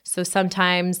barrier. So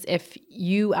sometimes if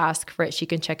you ask for it, she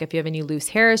can check if you have any loose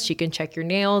hairs. She can check your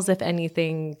nails if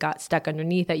anything got stuck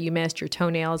underneath that you missed, your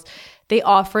toenails. They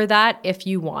offer that if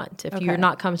you want. If you're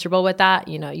not comfortable with that,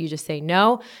 you know, you just say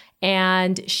no.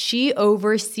 And she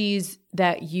oversees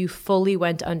that you fully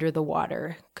went under the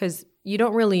water because you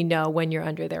don't really know when you're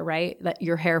under there, right? That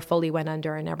your hair fully went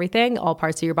under and everything, all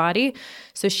parts of your body.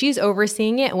 So she's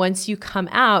overseeing it. Once you come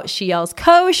out, she yells,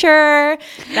 kosher.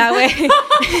 That way.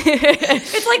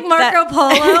 It's like Marco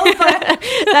Polo, but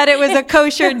that it was a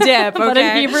kosher dip, okay? But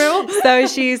in Hebrew. So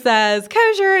she says,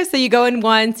 kosher. So you go in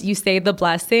once, you say the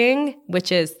blessing,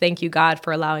 which is, thank you, God,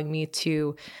 for allowing me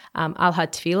to al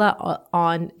hatfila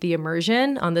on the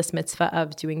immersion, on this mitzvah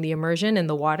of doing the immersion in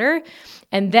the water.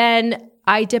 And then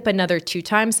I dip another 2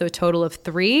 times, so a total of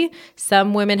 3.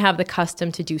 Some women have the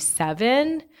custom to do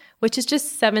 7, which is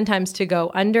just 7 times to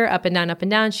go under, up and down, up and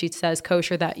down. She says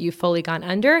kosher that you've fully gone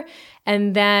under.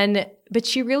 And then, but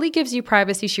she really gives you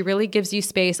privacy. She really gives you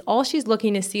space. All she's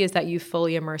looking to see is that you've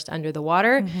fully immersed under the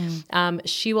water.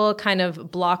 She will kind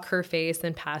of block her face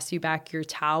and pass you back your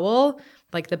towel,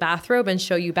 like the bathrobe, and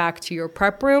show you back to your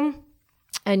prep room.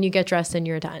 And you get dressed and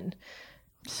you're done.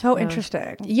 so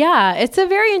interesting. Yeah, it's a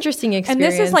very interesting And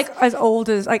experience. this is like as old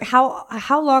as like how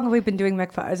long have we been doing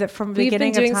mikvah? Is it from the we've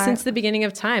beginning been doing of time? since the beginning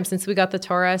of time, since we got the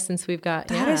Torah, since we've got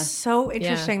That is so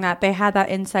interesting that they had that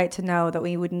insight to know that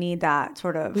we would need that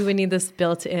sort of we would need this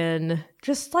built in.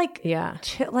 just like Yeah.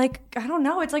 like I don't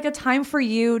know. It's like a time for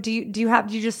you. Do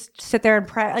you just sit there and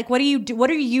pray? Like what do you do?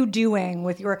 What are you doing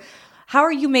with your? How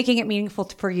are you making it meaningful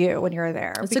for you when you're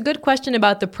there? It's a good question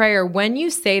about the prayer. When you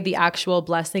say the actual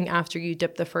blessing after you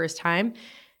dip the first time,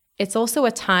 it's also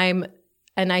a time,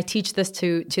 and I teach this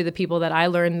to the people that I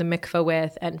learn the mikveh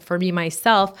with, and for me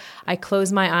myself, I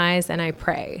close my eyes and I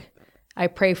pray. I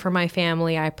pray for my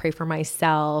family. I pray for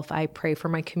myself. I pray for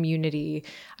my community.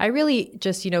 I really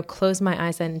just, close my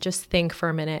eyes and just think for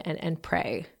a minute and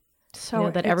pray.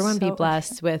 So that it's everyone be so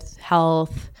blessed with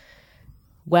health,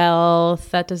 wealth,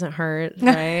 that doesn't hurt,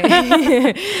 right?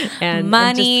 and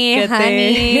money, and just good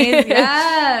honey. things.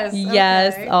 Yes.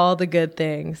 Yes, Okay. all the good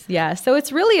things. Yeah. So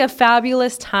it's really a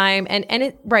fabulous time. And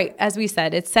it, right, as we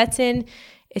said, it sets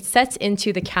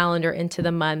into the calendar, into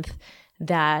the month,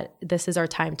 that this is our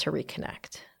time to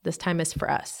reconnect. This time is for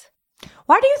us.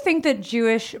 Why do you think that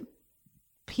Jewish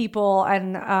people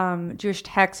and Jewish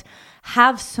texts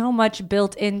have so much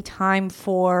built-in time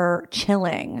for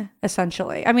chilling,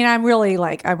 essentially? I mean, I'm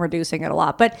reducing it a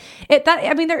lot, but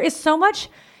there is so much.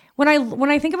 When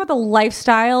I think about the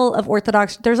lifestyle of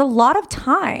Orthodox, there's a lot of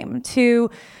time to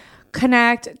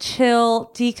connect, chill,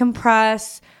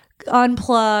 decompress,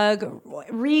 unplug,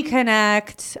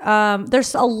 reconnect.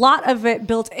 There's a lot of it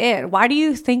built in. Why do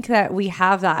you think that we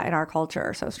have that in our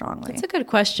culture so strongly? That's a good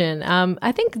question.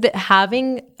 I think that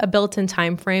having a built-in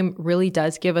time frame really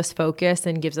does give us focus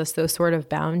and gives us those sort of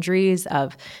boundaries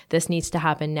of this needs to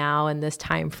happen now in this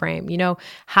time frame.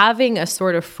 Having a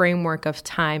sort of framework of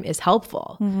time is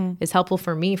helpful. It's helpful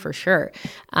for me for sure.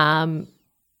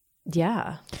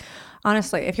 Yeah.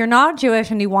 Honestly, if you're not Jewish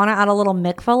and you want to add a little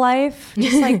mikvah life,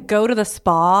 just go to the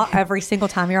spa every single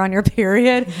time you're on your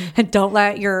period and don't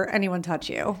let anyone touch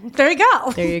you. There you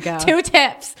go. There you go. 2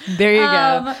 tips. There you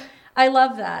go. I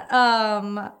love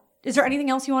that. Is there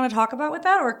anything else you want to talk about with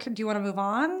that, or do you want to move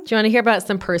on? Do you want to hear about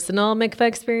some personal mikveh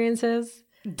experiences?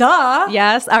 Duh.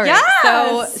 Yes. All right.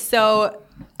 Yes! So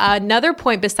another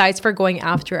point besides for going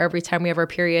after every time we have our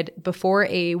period, before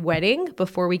a wedding,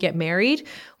 before we get married,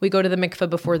 we go to the mikveh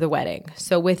before the wedding.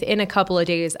 So within a couple of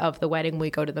days of the wedding, we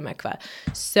go to the mikveh.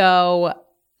 So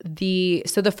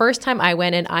the first time I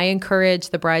went, and I encourage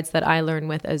the brides that I learn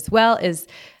with as well, is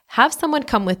have someone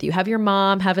come with you. Have your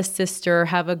mom, have a sister,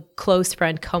 have a close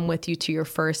friend come with you to your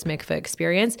first mikveh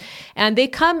experience. And they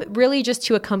come really just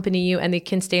to accompany you, and they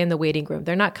can stay in the waiting room.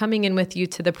 They're not coming in with you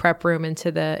to the prep room and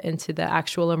to the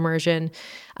actual immersion.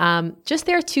 Just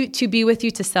there to be with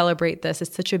you to celebrate this.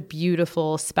 It's such a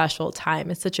beautiful, special time.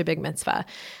 It's such a big mitzvah.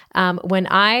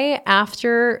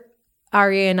 After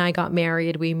Aryeh and I got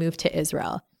married, we moved to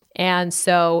Israel. And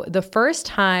so the first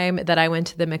time that I went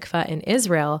to the mikveh in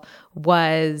Israel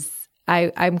was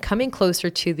I'm coming closer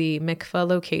to the mikveh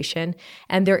location,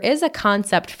 and there is a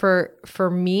concept for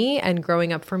me, and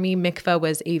growing up for me, mikveh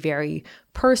was a very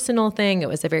personal thing. It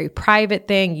was a very private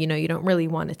thing. You know, you don't really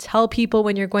want to tell people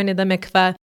when you're going to the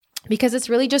mikveh, because it's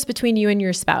really just between you and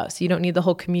your spouse. You don't need the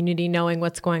whole community knowing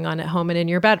what's going on at home and in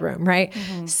your bedroom, right?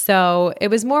 Mm-hmm. So it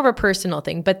was more of a personal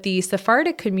thing. But the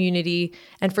Sephardic community,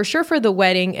 and for sure for the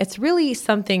wedding, it's really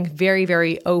something very,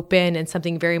 very open and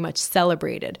something very much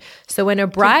celebrated. So when a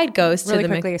bride goes really to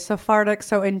the quickly, Sephardic.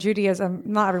 So in Judaism,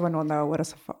 not everyone will know what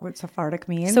Sephardic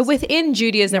means. So within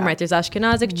Judaism, right, there's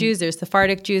Ashkenazic Jews, there's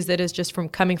Sephardic Jews that is just from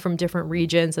coming from different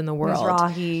regions in the world.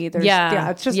 Mizrahi,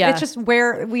 it's just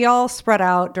where we all spread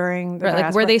out during the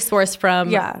like where they source from.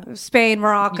 Yeah, Spain,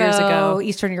 Morocco, years ago.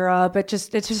 Eastern Europe. It's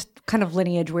just kind of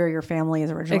lineage where your family is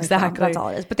originally from. Exactly. That's all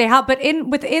it is. But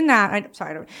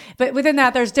within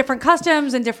that, there's different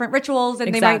customs and different rituals,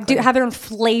 and they might have their own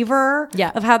flavor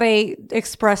of how they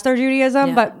express their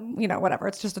Judaism. Yeah. But whatever.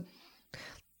 It's just a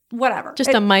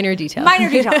minor detail.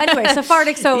 Anyway,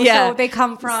 Sephardic. So they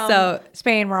come from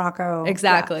Spain, Morocco.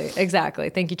 Exactly.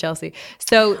 Thank you, Chelsea.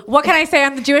 So what can I say?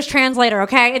 I'm the Jewish translator.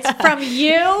 Okay, it's from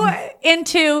you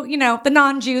into the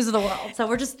non-Jews of the world. So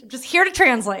we're just here to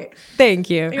translate. Thank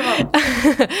you. You're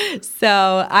welcome.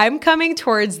 So I'm coming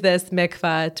towards this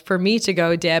mikveh for me to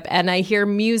go dip, and I hear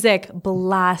music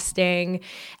blasting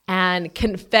and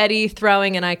confetti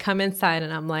throwing, and I come inside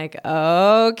and I'm like,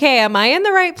 okay, am I in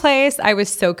the right place? I was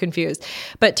so confused.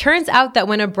 But turns out that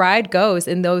when a bride goes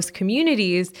in those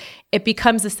communities, it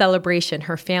becomes a celebration.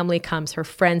 Her family comes, her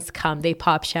friends come, they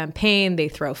pop champagne, they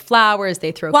throw flowers,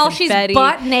 they throw confetti.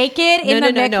 While she's butt naked in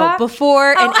the mikveh? No,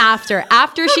 before and after.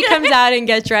 After she comes out and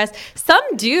gets dressed. Some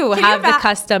do have the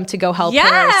custom to go help her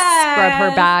scrub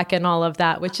her back and all of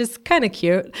that, which is kind of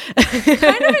cute.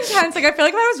 Kind of intense. Like, I feel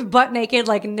like if I was butt naked,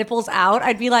 like nipples out,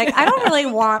 I'd be like, I don't really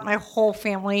want my whole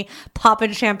family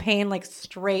popping champagne like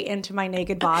straight into my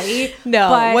naked body. No,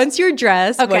 but once you're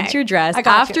dressed,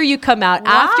 after you come out,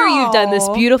 after you've done this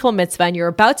beautiful mitzvah and you're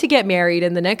about to get married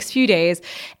in the next few days,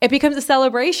 it becomes a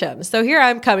celebration. So here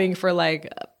I'm coming for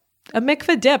like a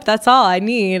mikveh dip. That's all I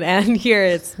need. And here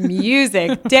it's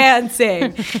music,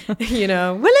 dancing, major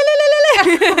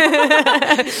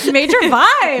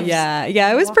vibes.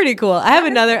 Yeah, it was pretty cool. I have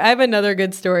another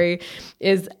good story.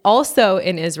 Is also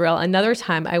in Israel. Another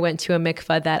time I went to a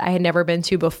mikveh that I had never been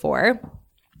to before,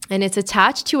 and it's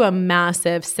attached to a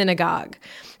massive synagogue.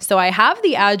 So I have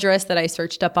the address that I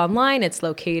searched up online. It's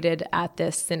located at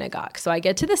this synagogue. So I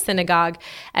get to the synagogue,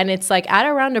 and it's like at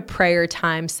around a prayer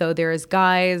time. So there's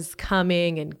guys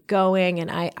coming and going,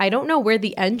 and I don't know where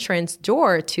the entrance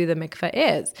door to the mikveh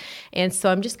is. And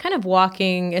so I'm just kind of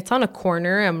walking. It's on a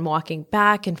corner. I'm walking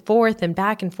back and forth, and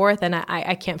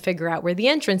I can't figure out where the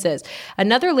entrance is.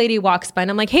 Another lady walks by,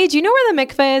 and I'm like, hey, do you know where the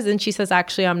mikveh is? And she says,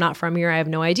 actually, I'm not from here. I have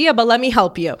no idea, but let me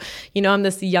help you. I'm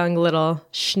this young little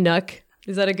schnook.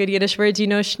 Is that a good Yiddish word? Do you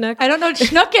know schnook? I don't know what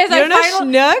schnook is. You don't know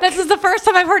schnook? This is the first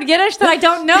time I've heard Yiddish that I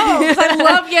don't know, because I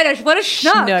love Yiddish. What is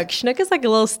schnook? Schnook is like a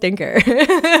little stinker.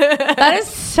 That is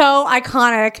so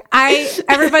iconic.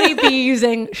 Everybody be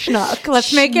using schnook.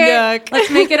 Let's make it an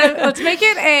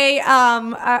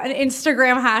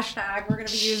Instagram hashtag. We're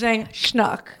gonna be using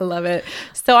schnook. I love it.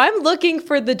 So I'm looking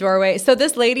for the doorway. So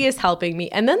this lady is helping me,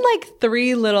 and then like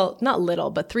three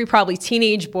probably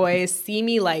teenage boys see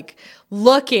me like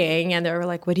looking, and they're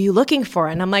like, what are you looking for?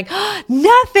 And I'm like,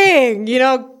 nothing,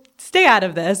 stay out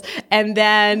of this. And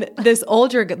then this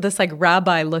like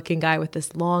rabbi looking guy with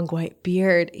this long white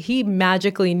beard, he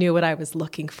magically knew what I was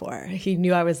looking for. He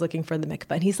knew I was looking for the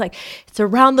mikveh. And he's like, it's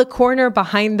around the corner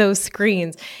behind those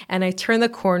screens. And I turn the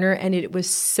corner, and it was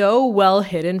so well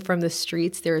hidden from the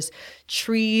streets. There's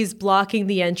trees blocking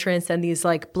the entrance and these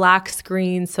like black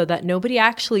screens so that nobody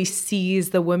actually sees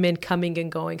the women coming and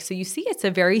going. So you see, it's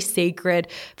a very sacred,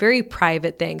 very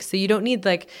private thing. So you don't need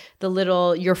like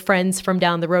your friends from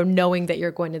down the road knowing that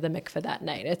you're going to the mikveh that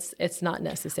night. It's not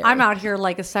necessary. I'm out here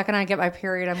like the second I get my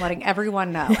period, I'm letting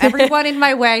everyone know. Everyone in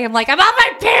my way, I'm like, I'm on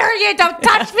my period. Don't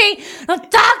touch me. Don't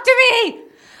talk to me.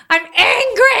 I'm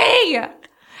angry.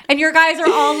 And your guys are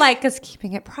all like, because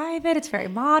keeping it private, it's very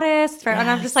modest. And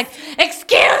I'm just like,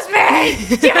 excuse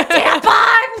me, do you have a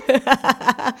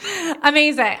tampon?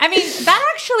 Amazing. I mean,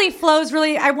 that actually flows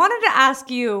really. I wanted to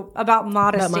ask you about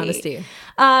modesty.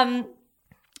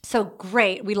 So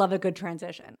great. We love a good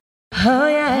transition. Oh,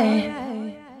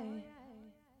 yeah.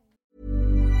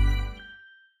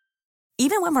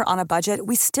 Even when we're on a budget,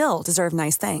 we still deserve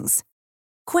nice things.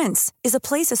 Quince is a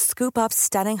place to scoop up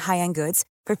stunning high-end goods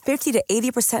for 50 to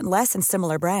 80% less than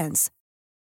similar brands.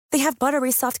 They have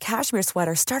buttery soft cashmere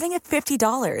sweaters starting at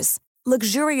 $50,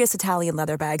 luxurious Italian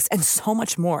leather bags, and so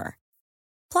much more.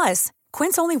 Plus,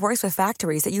 Quince only works with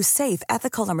factories that use safe,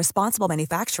 ethical, and responsible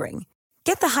manufacturing.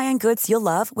 Get the high-end goods you'll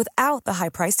love without the high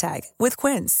price tag with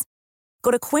Quince.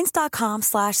 Go to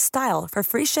quince.com/style for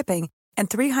free shipping and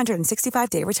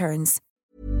 365-day returns.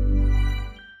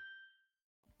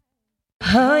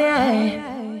 Oh, yeah.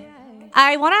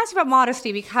 I want to ask you about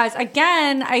modesty because,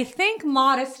 again, I think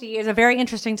modesty is a very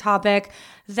interesting topic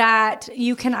that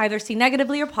you can either see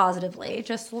negatively or positively.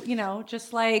 Just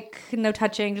like no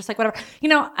touching, just like whatever.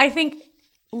 I think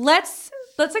let's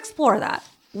explore that.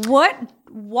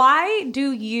 Why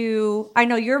do you, I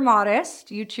know you're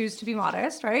modest. You choose to be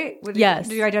modest, right? Yes.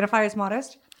 Do you identify as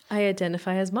modest? I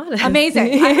identify as modest.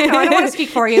 Amazing. I don't want to speak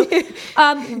for you.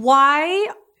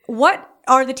 What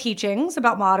are the teachings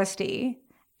about modesty?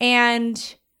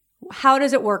 And how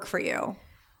does it work for you?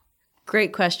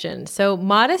 Great question. So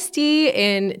modesty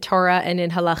in Torah and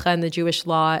in halacha and the Jewish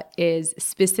law is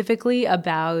specifically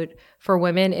about, for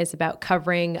women, is about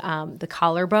covering the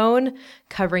collarbone,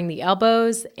 covering the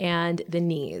elbows, and the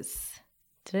knees.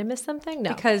 Did I miss something?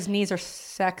 No. Because knees are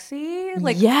sexy?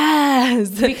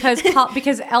 Yes.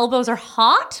 Because elbows are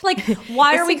hot?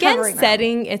 Why are we covering them?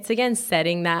 It's again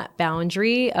setting that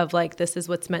boundary of this is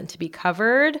what's meant to be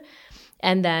covered.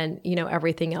 And then,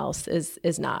 everything else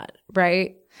is not,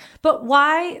 right? But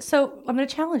why? So I'm going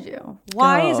to challenge you.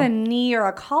 Why is a knee or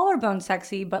a collarbone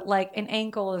sexy, but an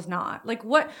ankle is not?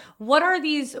 What are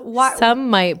these? Why? Some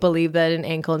might believe that an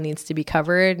ankle needs to be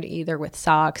covered either with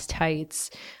socks, tights,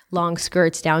 long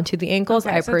skirts down to the ankles.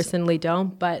 Okay, I personally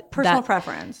don't, but personal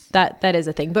preference. That is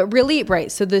a thing. But really,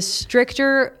 right. So the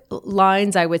stricter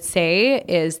lines I would say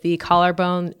is the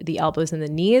collarbone, the elbows, and the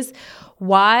knees.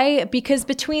 Why? Because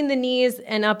between the knees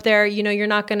and up there, you're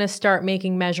not going to start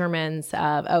making measurements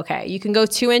of, okay, you can go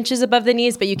 2 inches above the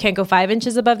knees, but you can't go 5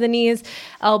 inches above the knees.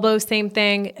 Elbows, same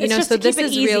thing. So this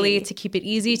is really to keep it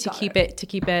easy, to keep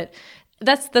it.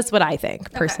 That's what I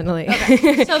think personally.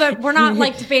 Okay. So that we're not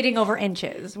debating over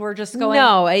inches. We're just going. No,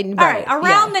 all right,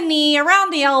 around the knee,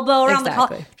 around the elbow, around the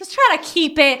collar. Just try to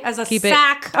keep it as a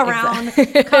sack around,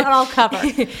 all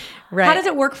covered. Right. How does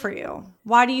it work for you?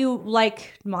 Why do you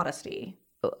like modesty?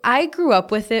 I grew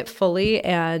up with it fully,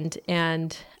 and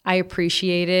I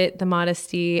appreciate it, the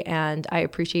modesty, and I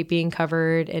appreciate being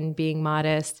covered and being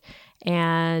modest,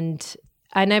 and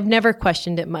I've never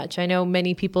questioned it much. I know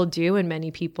many people do, and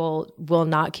many people will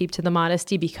not keep to the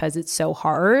modesty because it's so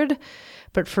hard.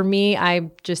 But for me, I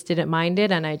just didn't mind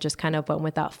it, and I just kind of went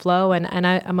with that flow, and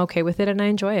I'm okay with it, and I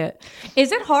enjoy it.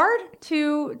 Is it hard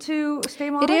to stay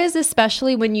modest? It is,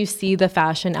 especially when you see the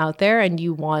fashion out there and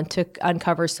you want to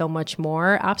uncover so much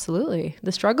more. Absolutely.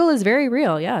 The struggle is very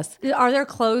real, yes. Are there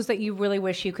clothes that you really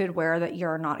wish you could wear that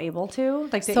you're not able to?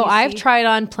 So I've tried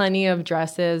on plenty of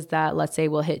dresses that, let's say,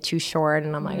 will hit too short,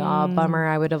 and I'm like, oh, bummer.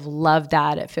 I would have loved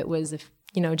that if it was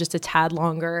just a tad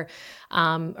longer,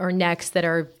 or necks that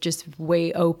are just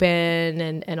way open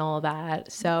and all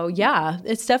that. So yeah,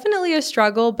 it's definitely a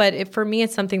struggle, but for me,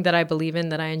 it's something that I believe in,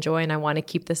 that I enjoy, and I want to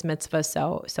keep this mitzvah.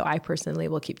 So I personally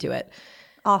will keep to it.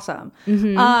 Awesome.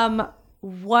 Mm-hmm.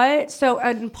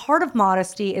 And part of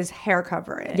modesty is hair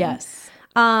covering. Yes.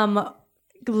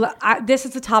 This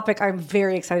is a topic I'm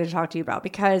very excited to talk to you about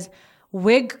because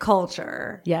wig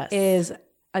culture is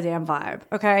a damn vibe.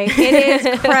 Okay. It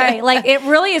is cray. It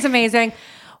really is amazing.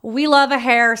 We love a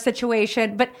hair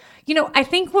situation, but I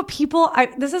think what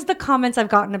this is the comments I've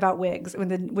gotten about wigs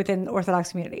within the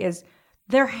Orthodox community is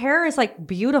their hair is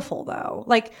beautiful though.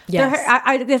 Their hair,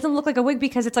 it doesn't look like a wig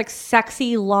because it's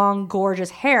sexy, long, gorgeous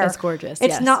hair. It's gorgeous.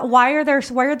 It's not, why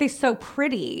are they so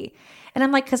pretty? And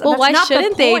I'm like, because why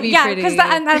shouldn't they be pretty? Because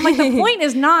I'm like, the point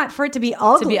is not for it to be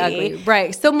ugly.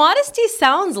 Right. So modesty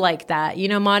sounds like that.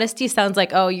 Modesty sounds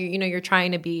like, oh, you're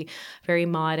trying to be very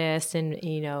modest and,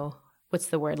 what's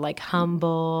the word?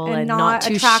 Humble and not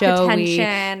too showy.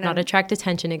 Not attract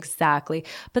attention. Exactly.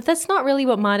 But that's not really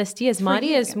what modesty is.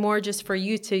 Modesty is more just for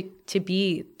you to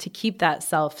keep that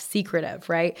self secretive,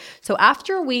 right? So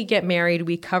after we get married,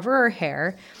 we cover our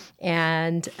hair.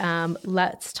 And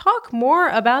let's talk more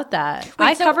about that.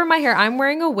 I cover my hair. I'm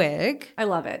wearing a wig. I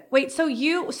love it. Wait,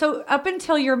 so up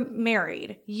until you're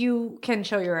married, you can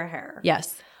show your hair.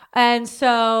 Yes. And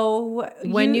so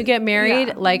when you get married,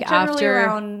 after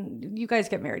around, you guys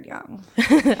get married young.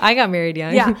 I got married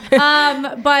young.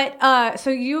 Yeah. But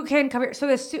so you can cover. So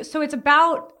it's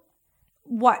about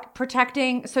what?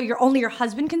 Protecting. So only your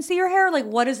husband can see your hair?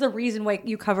 What is the reason why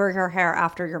you cover your hair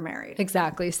after you're married?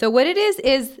 Exactly. So what it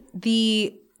is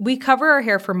we cover our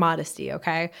hair for modesty,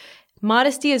 okay?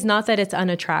 Modesty is not that it's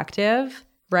unattractive.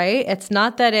 right? It's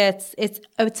not that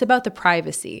it's about the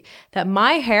privacy, that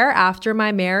my hair after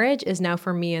my marriage is now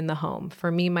for me in the home,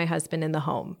 for me, my husband in the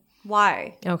home.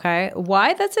 Why? Okay.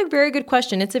 Why? That's a very good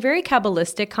question. It's a very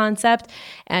Kabbalistic concept,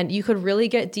 and you could really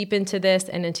get deep into this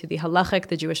and into the halachic,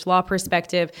 the Jewish law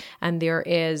perspective, and there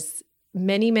is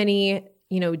many,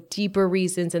 deeper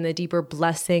reasons and the deeper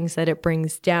blessings that it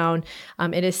brings down.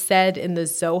 It is said in the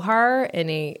Zohar, in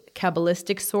a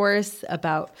Kabbalistic source,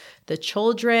 about the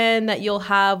children that you'll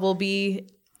have will be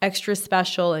extra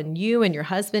special, and you and your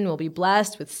husband will be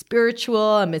blessed with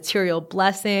spiritual and material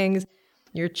blessings.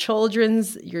 Your children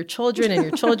and your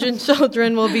children's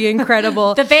children will be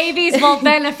incredible. The babies will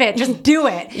benefit. Just do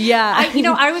it. Yeah.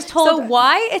 I was told. So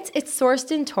why it's sourced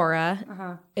in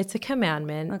Torah. It's a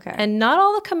commandment. Okay. And not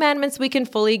all the commandments we can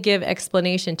fully give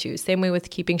explanation to. Same way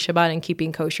with keeping Shabbat and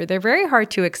keeping kosher. They're very hard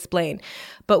to explain.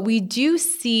 But we do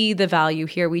see the value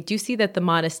here. We do see that the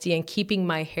modesty and keeping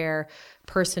my hair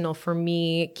personal for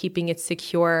me, keeping it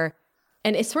secure.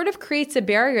 And it sort of creates a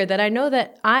barrier that I know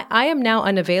that I am now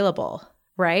unavailable.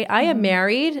 Right? I am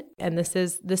married, and this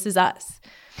is us.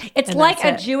 It's like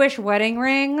a Jewish wedding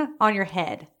ring on your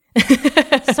head.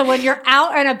 So when you're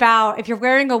out and about, if you're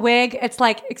wearing a wig, it's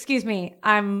like, excuse me,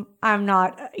 I'm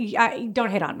not, don't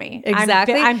hit on me.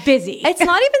 Exactly. I'm busy. It's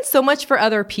not even so much for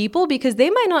other people because they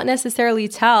might not necessarily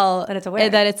tell that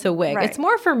it's a wig. Right. It's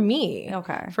more for me.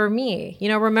 Okay. For me.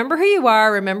 Remember who you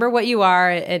are, remember what you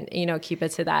are, and, keep it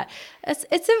to that.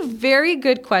 It's a very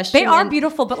good question. They are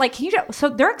beautiful, but so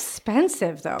they're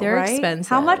expensive though, They're right? expensive.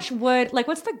 How much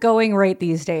what's the going rate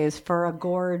these days for a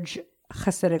gorge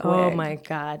Hasidic wig? Oh my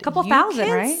God. Couple thousand, you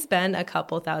can right? spend a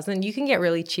couple thousand. You can get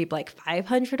really cheap, like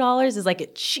 $500 is like a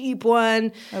cheap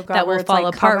one that will it's fall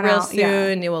like apart coming real out,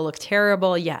 soon. It will look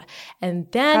terrible. Yeah.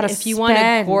 And then Gotta if you want a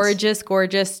spend. gorgeous,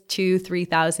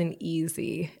 $2,000-$3,000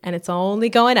 easy. And it's only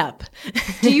going up.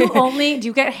 Do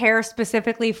you get hair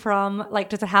specifically from,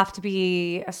 does it have to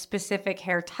be a specific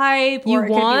hair type? Or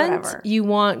You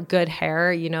want good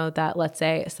hair, that, let's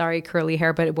say, sorry, curly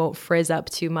hair, but it won't frizz up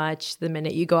too much the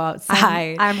minute you go outside.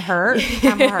 I'm hurt.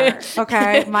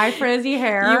 Okay. My frizzy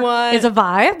hair is a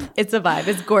vibe. It's a vibe.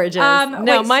 It's gorgeous.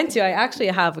 Mine too. I actually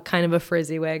have a kind of a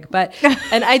frizzy wig,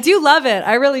 and I do love it.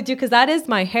 I really do, because that is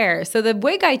my hair. So the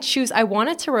wig I choose, I want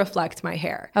it to reflect my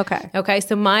hair. Okay.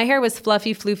 So my hair was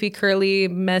fluffy, floofy, curly,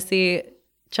 messy.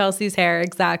 Chelsea's hair,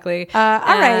 exactly. All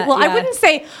right. Well, I wouldn't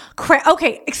say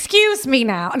okay, excuse me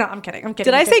now. No, I'm kidding.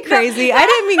 Did I say crazy? No. I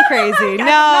didn't mean crazy.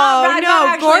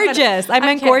 No, gorgeous. I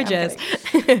meant gorgeous.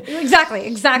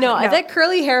 Exactly. No, that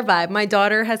curly hair vibe. My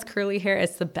daughter has curly hair.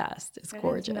 It's the best. It's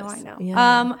gorgeous. No, I know.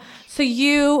 Yeah.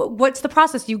 So what's the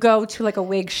process? You go to a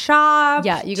wig shop?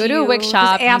 Yeah, you go to a wig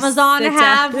shop. Does Amazon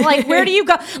have, where do you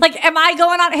go? Am I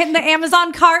going on hitting the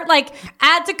Amazon cart,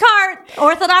 add to cart,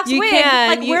 Orthodox wig?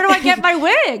 Can. Where do I get my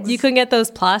wigs? You can get those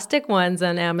plastic ones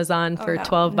on Amazon for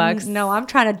 $12. No, I'm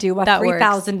trying to do a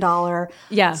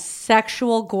 $3,000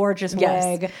 sexual gorgeous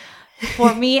wig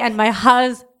for me and my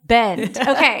husband.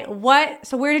 Okay,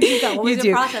 so where did you go? What was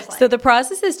the process like? So the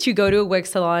process is to go to a wig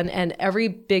salon, and every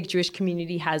big Jewish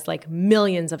community has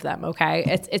millions of them, okay?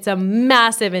 It's a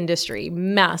massive industry,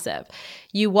 massive.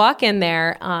 You walk in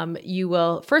there, you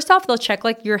will, first off, they'll check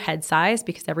your head size,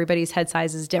 because everybody's head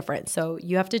size is different. So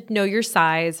you have to know your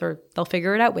size, or they'll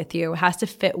figure it out with you. It has to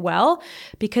fit well,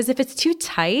 because if it's too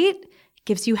tight, it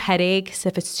gives you headaches.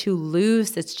 If it's too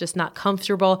loose, it's just not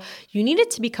comfortable. You need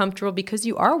it to be comfortable because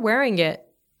you are wearing it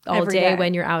all day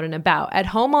when you're out and about. At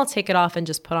home, I'll take it off and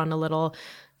just put on a little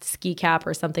ski cap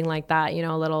or something like that,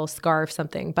 a little scarf,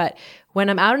 something. But when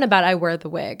I'm out and about, I wear the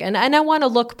wig. And I want to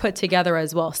look put together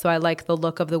as well. So I like the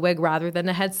look of the wig rather than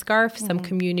a headscarf. Mm-hmm. Some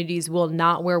communities will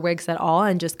not wear wigs at all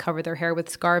and just cover their hair with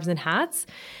scarves and hats.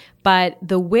 But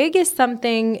the wig is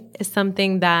something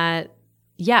that,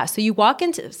 so you walk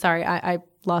into, sorry, I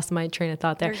lost my train of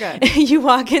thought there. You're good. You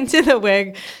walk into the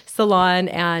wig salon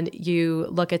and you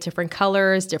look at different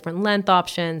colors, different length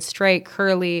options, straight,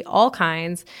 curly, all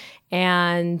kinds.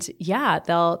 And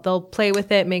they'll play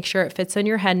with it, make sure it fits on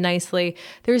your head nicely.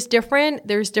 There's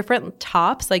different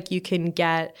tops. You can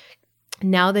get,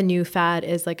 now the new fad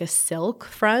is a silk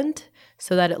front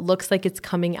so that it looks like it's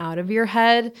coming out of your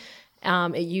head.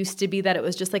 It used to be that it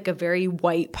was just a very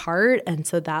white part. And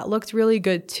so that looked really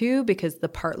good too, because the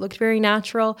part looked very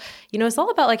natural. It's all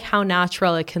about how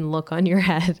natural it can look on your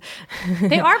head.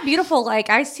 They are beautiful.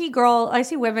 I see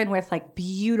women with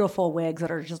beautiful wigs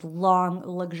that are just long,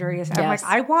 luxurious. Yes.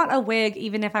 I'm I want a wig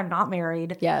even if I'm not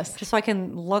married. Yes. Just so I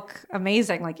can look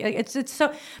amazing. It's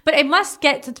so, but it must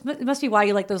be why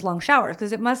you like those long showers,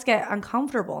 because it must get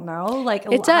uncomfortable. No?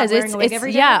 It does. Wearing a wig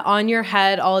every day? Yeah, on your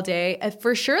head all day.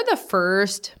 For sure, the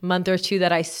first month or two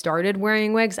that I started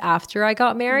wearing wigs after I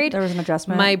got married, There was an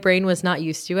adjustment. my brain was not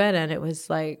used to it. And it was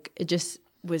like, it just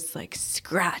was like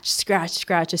scratch, scratch,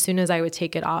 scratch as soon as I would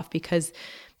take it off because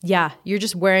you're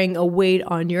just wearing a weight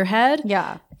on your head.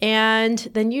 Yeah. And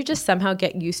then you just somehow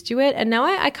get used to it. And now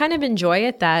I kind of enjoy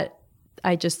it that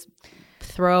I just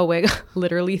throw a wig,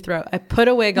 I put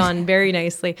a wig on very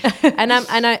nicely and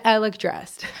I look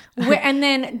dressed. And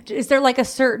then is there like a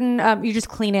certain, you just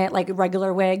clean it like a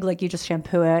regular wig, like you just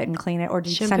shampoo it and clean it, or do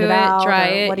you send it out? Dry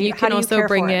it. What do you how can do you also care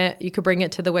bring for it. You could bring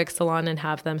it to the wig salon and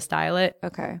have them style it.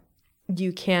 Okay.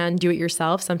 You can do it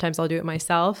yourself. Sometimes I'll do it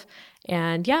myself.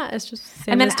 And it's just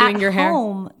same And then as doing at your hair.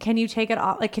 home, can you take it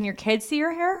off? Like, can your kids see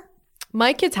your hair?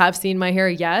 My kids have seen my hair,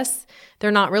 yes.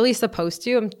 They're not really supposed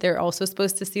to. They're also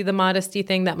supposed to see the modesty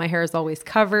thing that my hair is always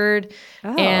covered.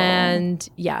 Oh. And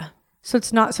So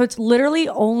it's not. So it's literally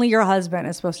only your husband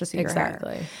is supposed to see your hair.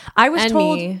 exactly. I was And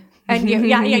told, me. and you,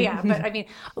 yeah. But I mean,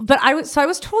 I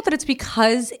was told that it's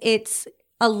because it's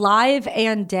alive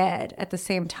and dead at the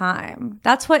same time.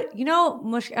 That's what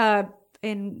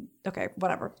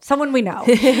whatever. Someone we know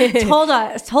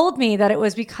told me that it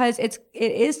was because it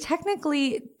is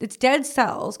technically it's dead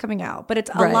cells coming out, but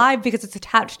it's alive because it's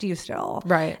attached to you still.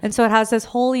 Right. And so it has this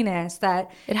holiness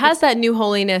that It has that new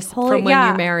holiness from when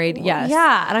you're married. Yes.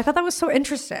 Yeah. And I thought that was so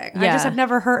interesting. I just have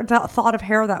never thought of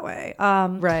hair that way.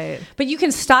 Right. But you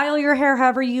can style your hair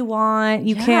however you want.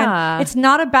 You can. It's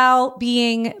not about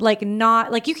being like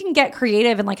you can get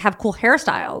creative and like have cool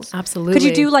hairstyles. Absolutely. Could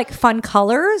you do like fun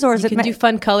colors, or is You can do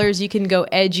fun colors. You can go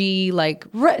edgy, like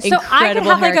So I could incredible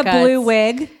have like a haircuts. blue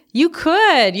wig. You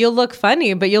could. You'll look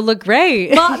funny, but you'll look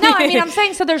great. Well, no, I mean, I'm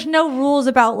saying so there's no rules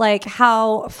about like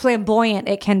how flamboyant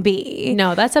it can be.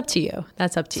 No, that's up to you.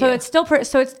 That's up to you. So it's still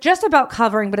so it's just about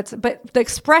covering, but the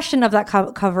expression of that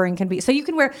covering can be. So you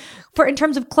can wear in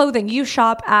terms of clothing, you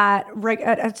shop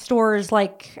at stores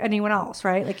like anyone else,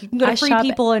 right? Like you can go to Free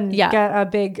People and get a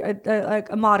big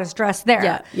a modest dress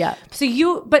there. Yeah.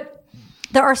 So but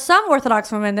there are some Orthodox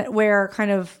women that wear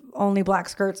kind of only black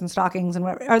skirts and stockings and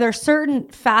whatever. Are there certain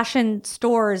fashion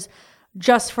stores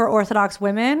just for Orthodox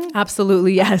women?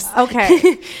 Absolutely, yes.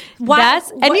 Okay.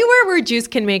 Anywhere where Jews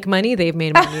can make money, they've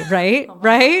made money, right?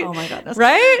 Right? Oh my goodness.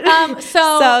 Right?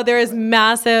 So there is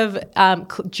massive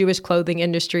Jewish clothing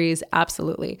industries,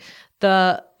 absolutely.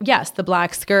 The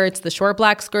black skirts, the short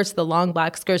black skirts, the long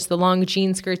black skirts, the long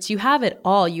jean skirts, you have it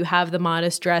all. You have the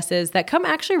modest dresses that come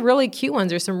actually really cute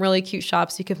ones. There's some really cute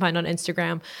shops you can find on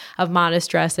Instagram of modest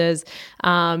dresses.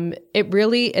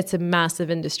 It's a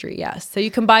massive industry, yes. So you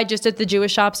can buy just at the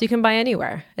Jewish shops. You can buy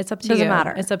anywhere. It's up to you. Doesn't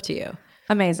matter. It's up to you.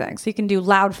 Amazing. So you can do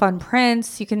loud, fun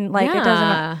prints. You can it doesn't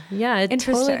matter. Yeah, it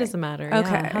totally doesn't matter.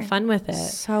 Okay. Yeah, have fun with it.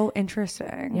 So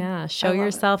interesting. Yeah, show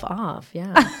yourself off.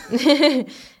 Yeah.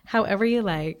 However you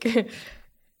like.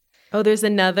 Oh, there's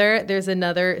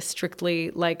another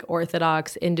strictly like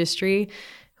Orthodox industry,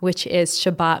 which is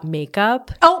Shabbat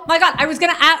makeup. Oh my God. I was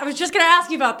just gonna ask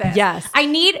you about this. Yes.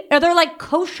 Are there like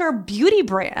kosher beauty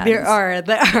brands? There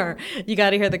are. You got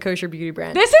to hear the kosher beauty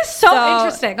brands. This is so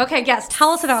interesting. Okay, yes.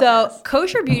 Tell us about this. So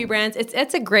kosher beauty brands,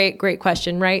 it's a great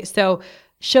question, right? So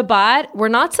Shabbat, we're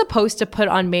not supposed to put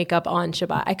on makeup on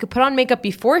Shabbat. I could put on makeup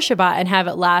before Shabbat and have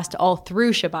it last all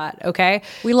through Shabbat, okay?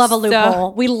 We love a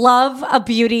loophole. We love a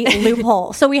beauty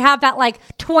loophole. So we have that like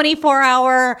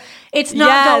 24-hour, it's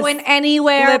not going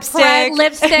anywhere.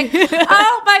 Lipstick.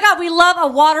 Oh my God, we love a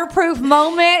waterproof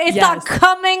moment. It's not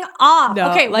coming off.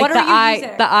 No, okay, like what are you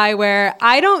using? The eyewear.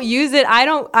 I don't use it. I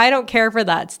don't care for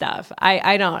that stuff.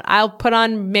 I don't. I'll put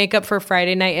on makeup for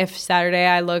Friday night if Saturday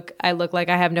I look like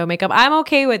I have no makeup. I'm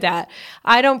okay with that.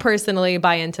 I don't personally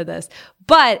buy into this,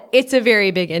 but it's a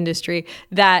very big industry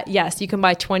that yes, you can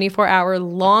buy 24-hour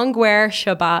long wear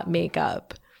Shabbat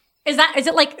makeup. Is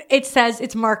it like it says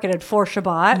it's marketed for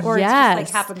Shabbat, or it's just like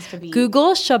happens to be?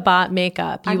 Google Shabbat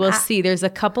makeup. You will see there's a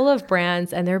couple of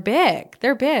brands and they're big.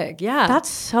 They're big. Yeah. That's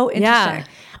so interesting. Yeah.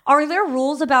 Are there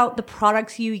rules about the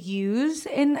products you use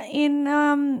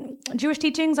in Jewish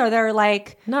teachings? Are there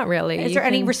like not really? Is there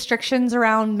any restrictions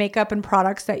around makeup and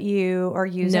products that you are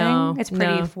using? No, it's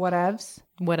pretty whatevs.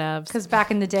 Whatevs. Because back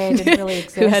in the day, it didn't really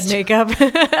exist. Who had makeup?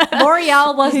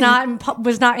 L'Oreal was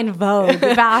not in vogue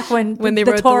back when they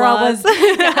the wrote Torah the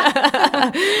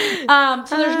laws.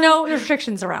 So there's no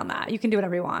restrictions around that. You can do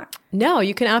whatever you want. No,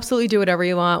 you can absolutely do whatever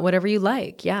you want, whatever you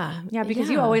like. Yeah. Yeah, because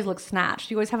you always look snatched.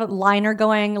 You always have a liner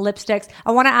going, lipsticks.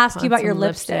 I want to ask you about your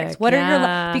lipsticks. What are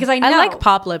your because I know I like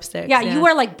pop lipsticks. Yeah, you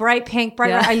wear like bright pink,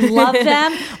 bright red. I love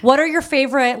them. What are your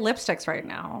favorite lipsticks right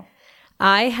now?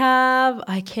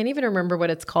 I can't even remember what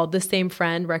it's called. The same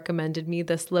friend recommended me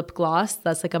this lip gloss.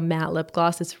 That's like a matte lip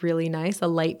gloss. It's really nice, a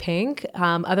light pink.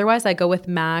 Otherwise, I go with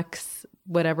MAC's,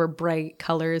 whatever bright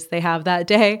colors they have that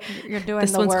day. You're doing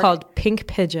this the one's work. called Pink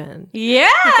Pigeon.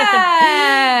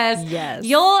 Yes. Yes.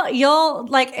 You'll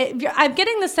like, I'm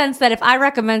getting the sense that if I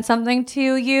recommend something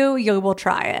to you, you will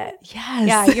try it.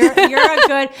 Yes.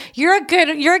 Yeah.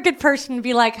 You're a good person to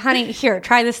be like, honey, here,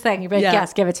 try this thing. You'd be like, Yeah.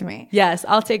 yes, give it to me. Yes,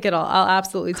 I'll take it all. I'll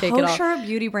absolutely take it all. Kosher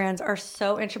beauty brands are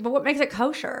so interesting. But what makes it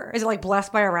kosher? Is it like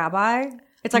blessed by a rabbi?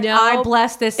 It's like, No, I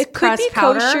bless this it could pressed be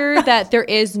powder. kosher that there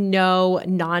is no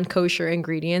non-kosher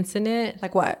ingredients in it.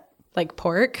 Like what? Like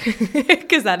pork?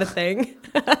 Is that a thing?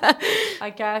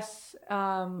 I guess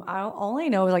I only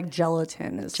know like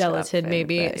gelatin is Gelatin,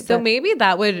 maybe. but So maybe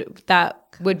that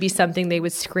would be something they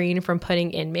would screen from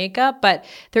putting in makeup, but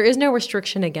there is no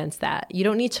restriction against that. You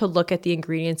don't need to look at the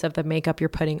ingredients of the makeup you're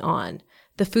putting on.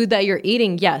 The food that you're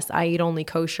eating, yes, I eat only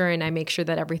kosher and I make sure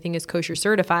that everything is kosher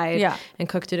certified and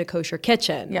cooked in a kosher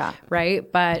kitchen. Yeah. Right?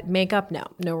 But makeup,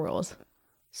 no rules.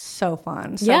 So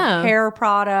fun. So Yeah. hair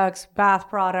products, bath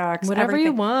products, Whatever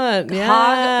everything. you want. Hog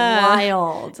Yeah.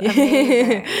 wild.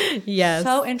 Amazing. Yes.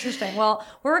 So interesting. Well,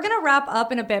 we're going to wrap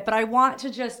up in a bit, but I want to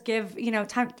just give,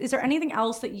 time. Is there anything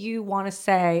else that you want to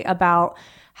say about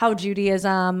how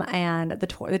Judaism and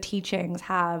the teachings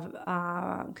have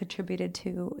contributed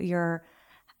to your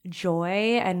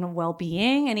joy and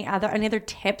well-being? Any other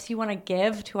tips you want to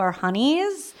give to our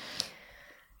honeys?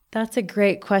 That's a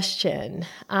great question.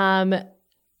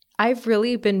 I've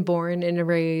really been born and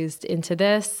raised into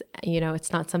this.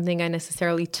 It's not something I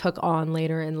necessarily took on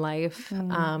later in life.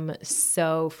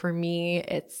 So for me,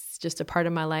 it's just a part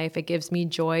of my life. It gives me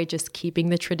joy just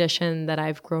keeping the tradition that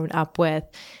I've grown up with,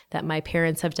 that my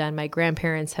parents have done, my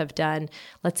grandparents have done.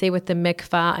 Let's say with the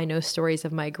mikvah, I know stories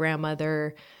of my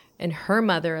grandmother and her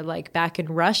mother, like back in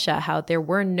Russia, how there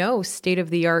were no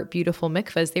state-of-the-art beautiful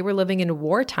mikvahs. They were living in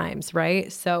war times,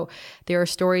 right? So there are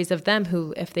stories of them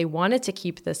who, if they wanted to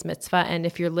keep this mitzvah, and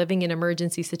if you're living in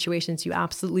emergency situations, you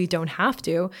absolutely don't have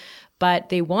to, but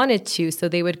they wanted to, so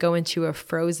they would go into a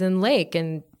frozen lake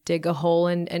and dig a hole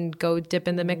and go dip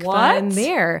in the mikvah in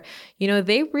there.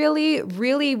 They really,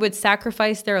 really would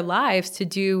sacrifice their lives to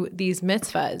do these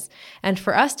mitzvahs. And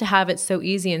for us to have it so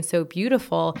easy and so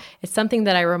beautiful, it's something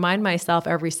that I remind myself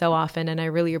every so often, and I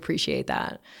really appreciate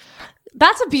that.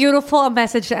 That's a beautiful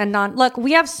message to end on. Look,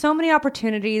 we have so many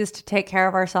opportunities to take care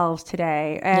of ourselves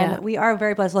today, and we are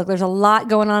very blessed. Look, there's a lot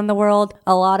going on in the world,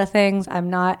 a lot of things.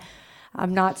 I'm not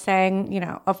saying,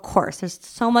 of course, there's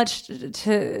so much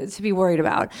to be worried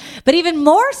about. But even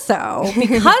more so,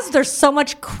 because there's so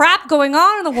much crap going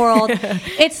on in the world,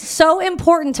 it's so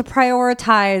important to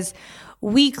prioritize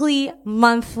weekly,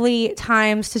 monthly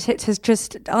times to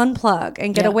just unplug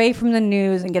and get away from the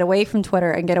news and get away from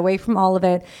Twitter and get away from all of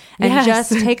it and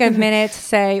just take a minute to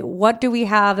say, what do we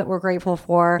have that we're grateful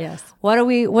for? Yes.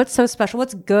 What's so special?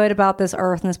 What's good about this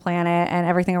earth and this planet and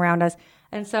everything around us?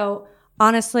 And so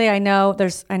honestly, I know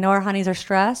our honeys are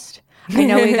stressed. I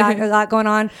know we got a lot going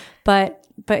on, but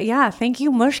yeah, thank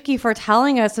you, Mushky, for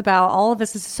telling us about all of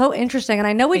this. This is so interesting. And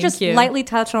I know we lightly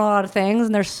touched on a lot of things,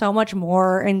 and there's so much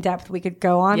more in depth we could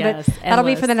go on, but that'll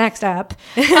be for the next ep.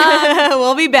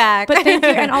 We'll be back. But thank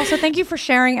you. And also thank you for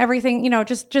sharing everything,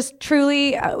 just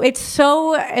truly, it's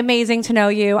so amazing to know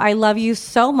you. I love you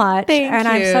so much. And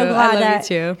I'm so glad that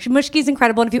you too. Mushky's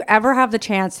incredible. And if you ever have the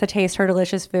chance to taast her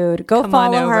delicious food, go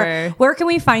follow her. Where can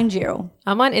we find you?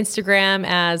 I'm on Instagram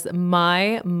as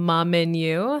my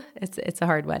menu. It's a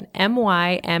hard one.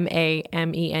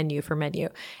 MYMAMENU for menu.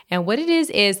 And what it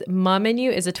is ma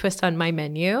menu is a twist on my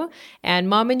menu. And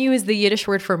ma menu is the Yiddish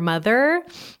word for mother.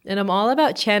 And I'm all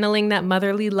about channeling that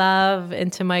motherly love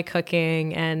into my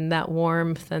cooking and that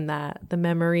warmth and the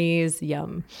memories.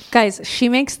 Yum. Guys, she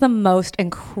makes the most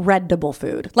incredible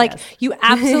food. Like you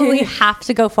absolutely have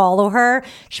to go follow her.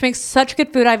 She makes such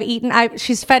good food. I've eaten.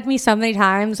 She's fed me so many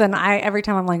times, and every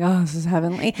time I'm like, oh, this is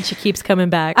heavenly. And she keeps coming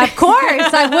back. Of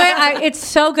course, it's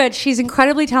so good. She's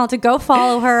incredibly talented. Go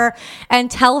follow her and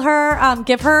tell her,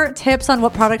 give her tips on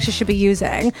what products she should be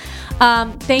using.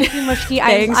 Thank you, Mushky.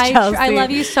 Thanks, Chelsea. I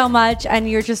love you so much, and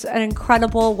you're just an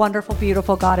incredible, wonderful,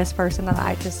 beautiful goddess person that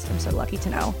I just am so lucky to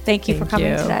know. Thank you for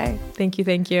coming today. Thank you.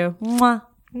 Mwah.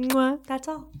 Mwah. That's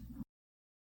all.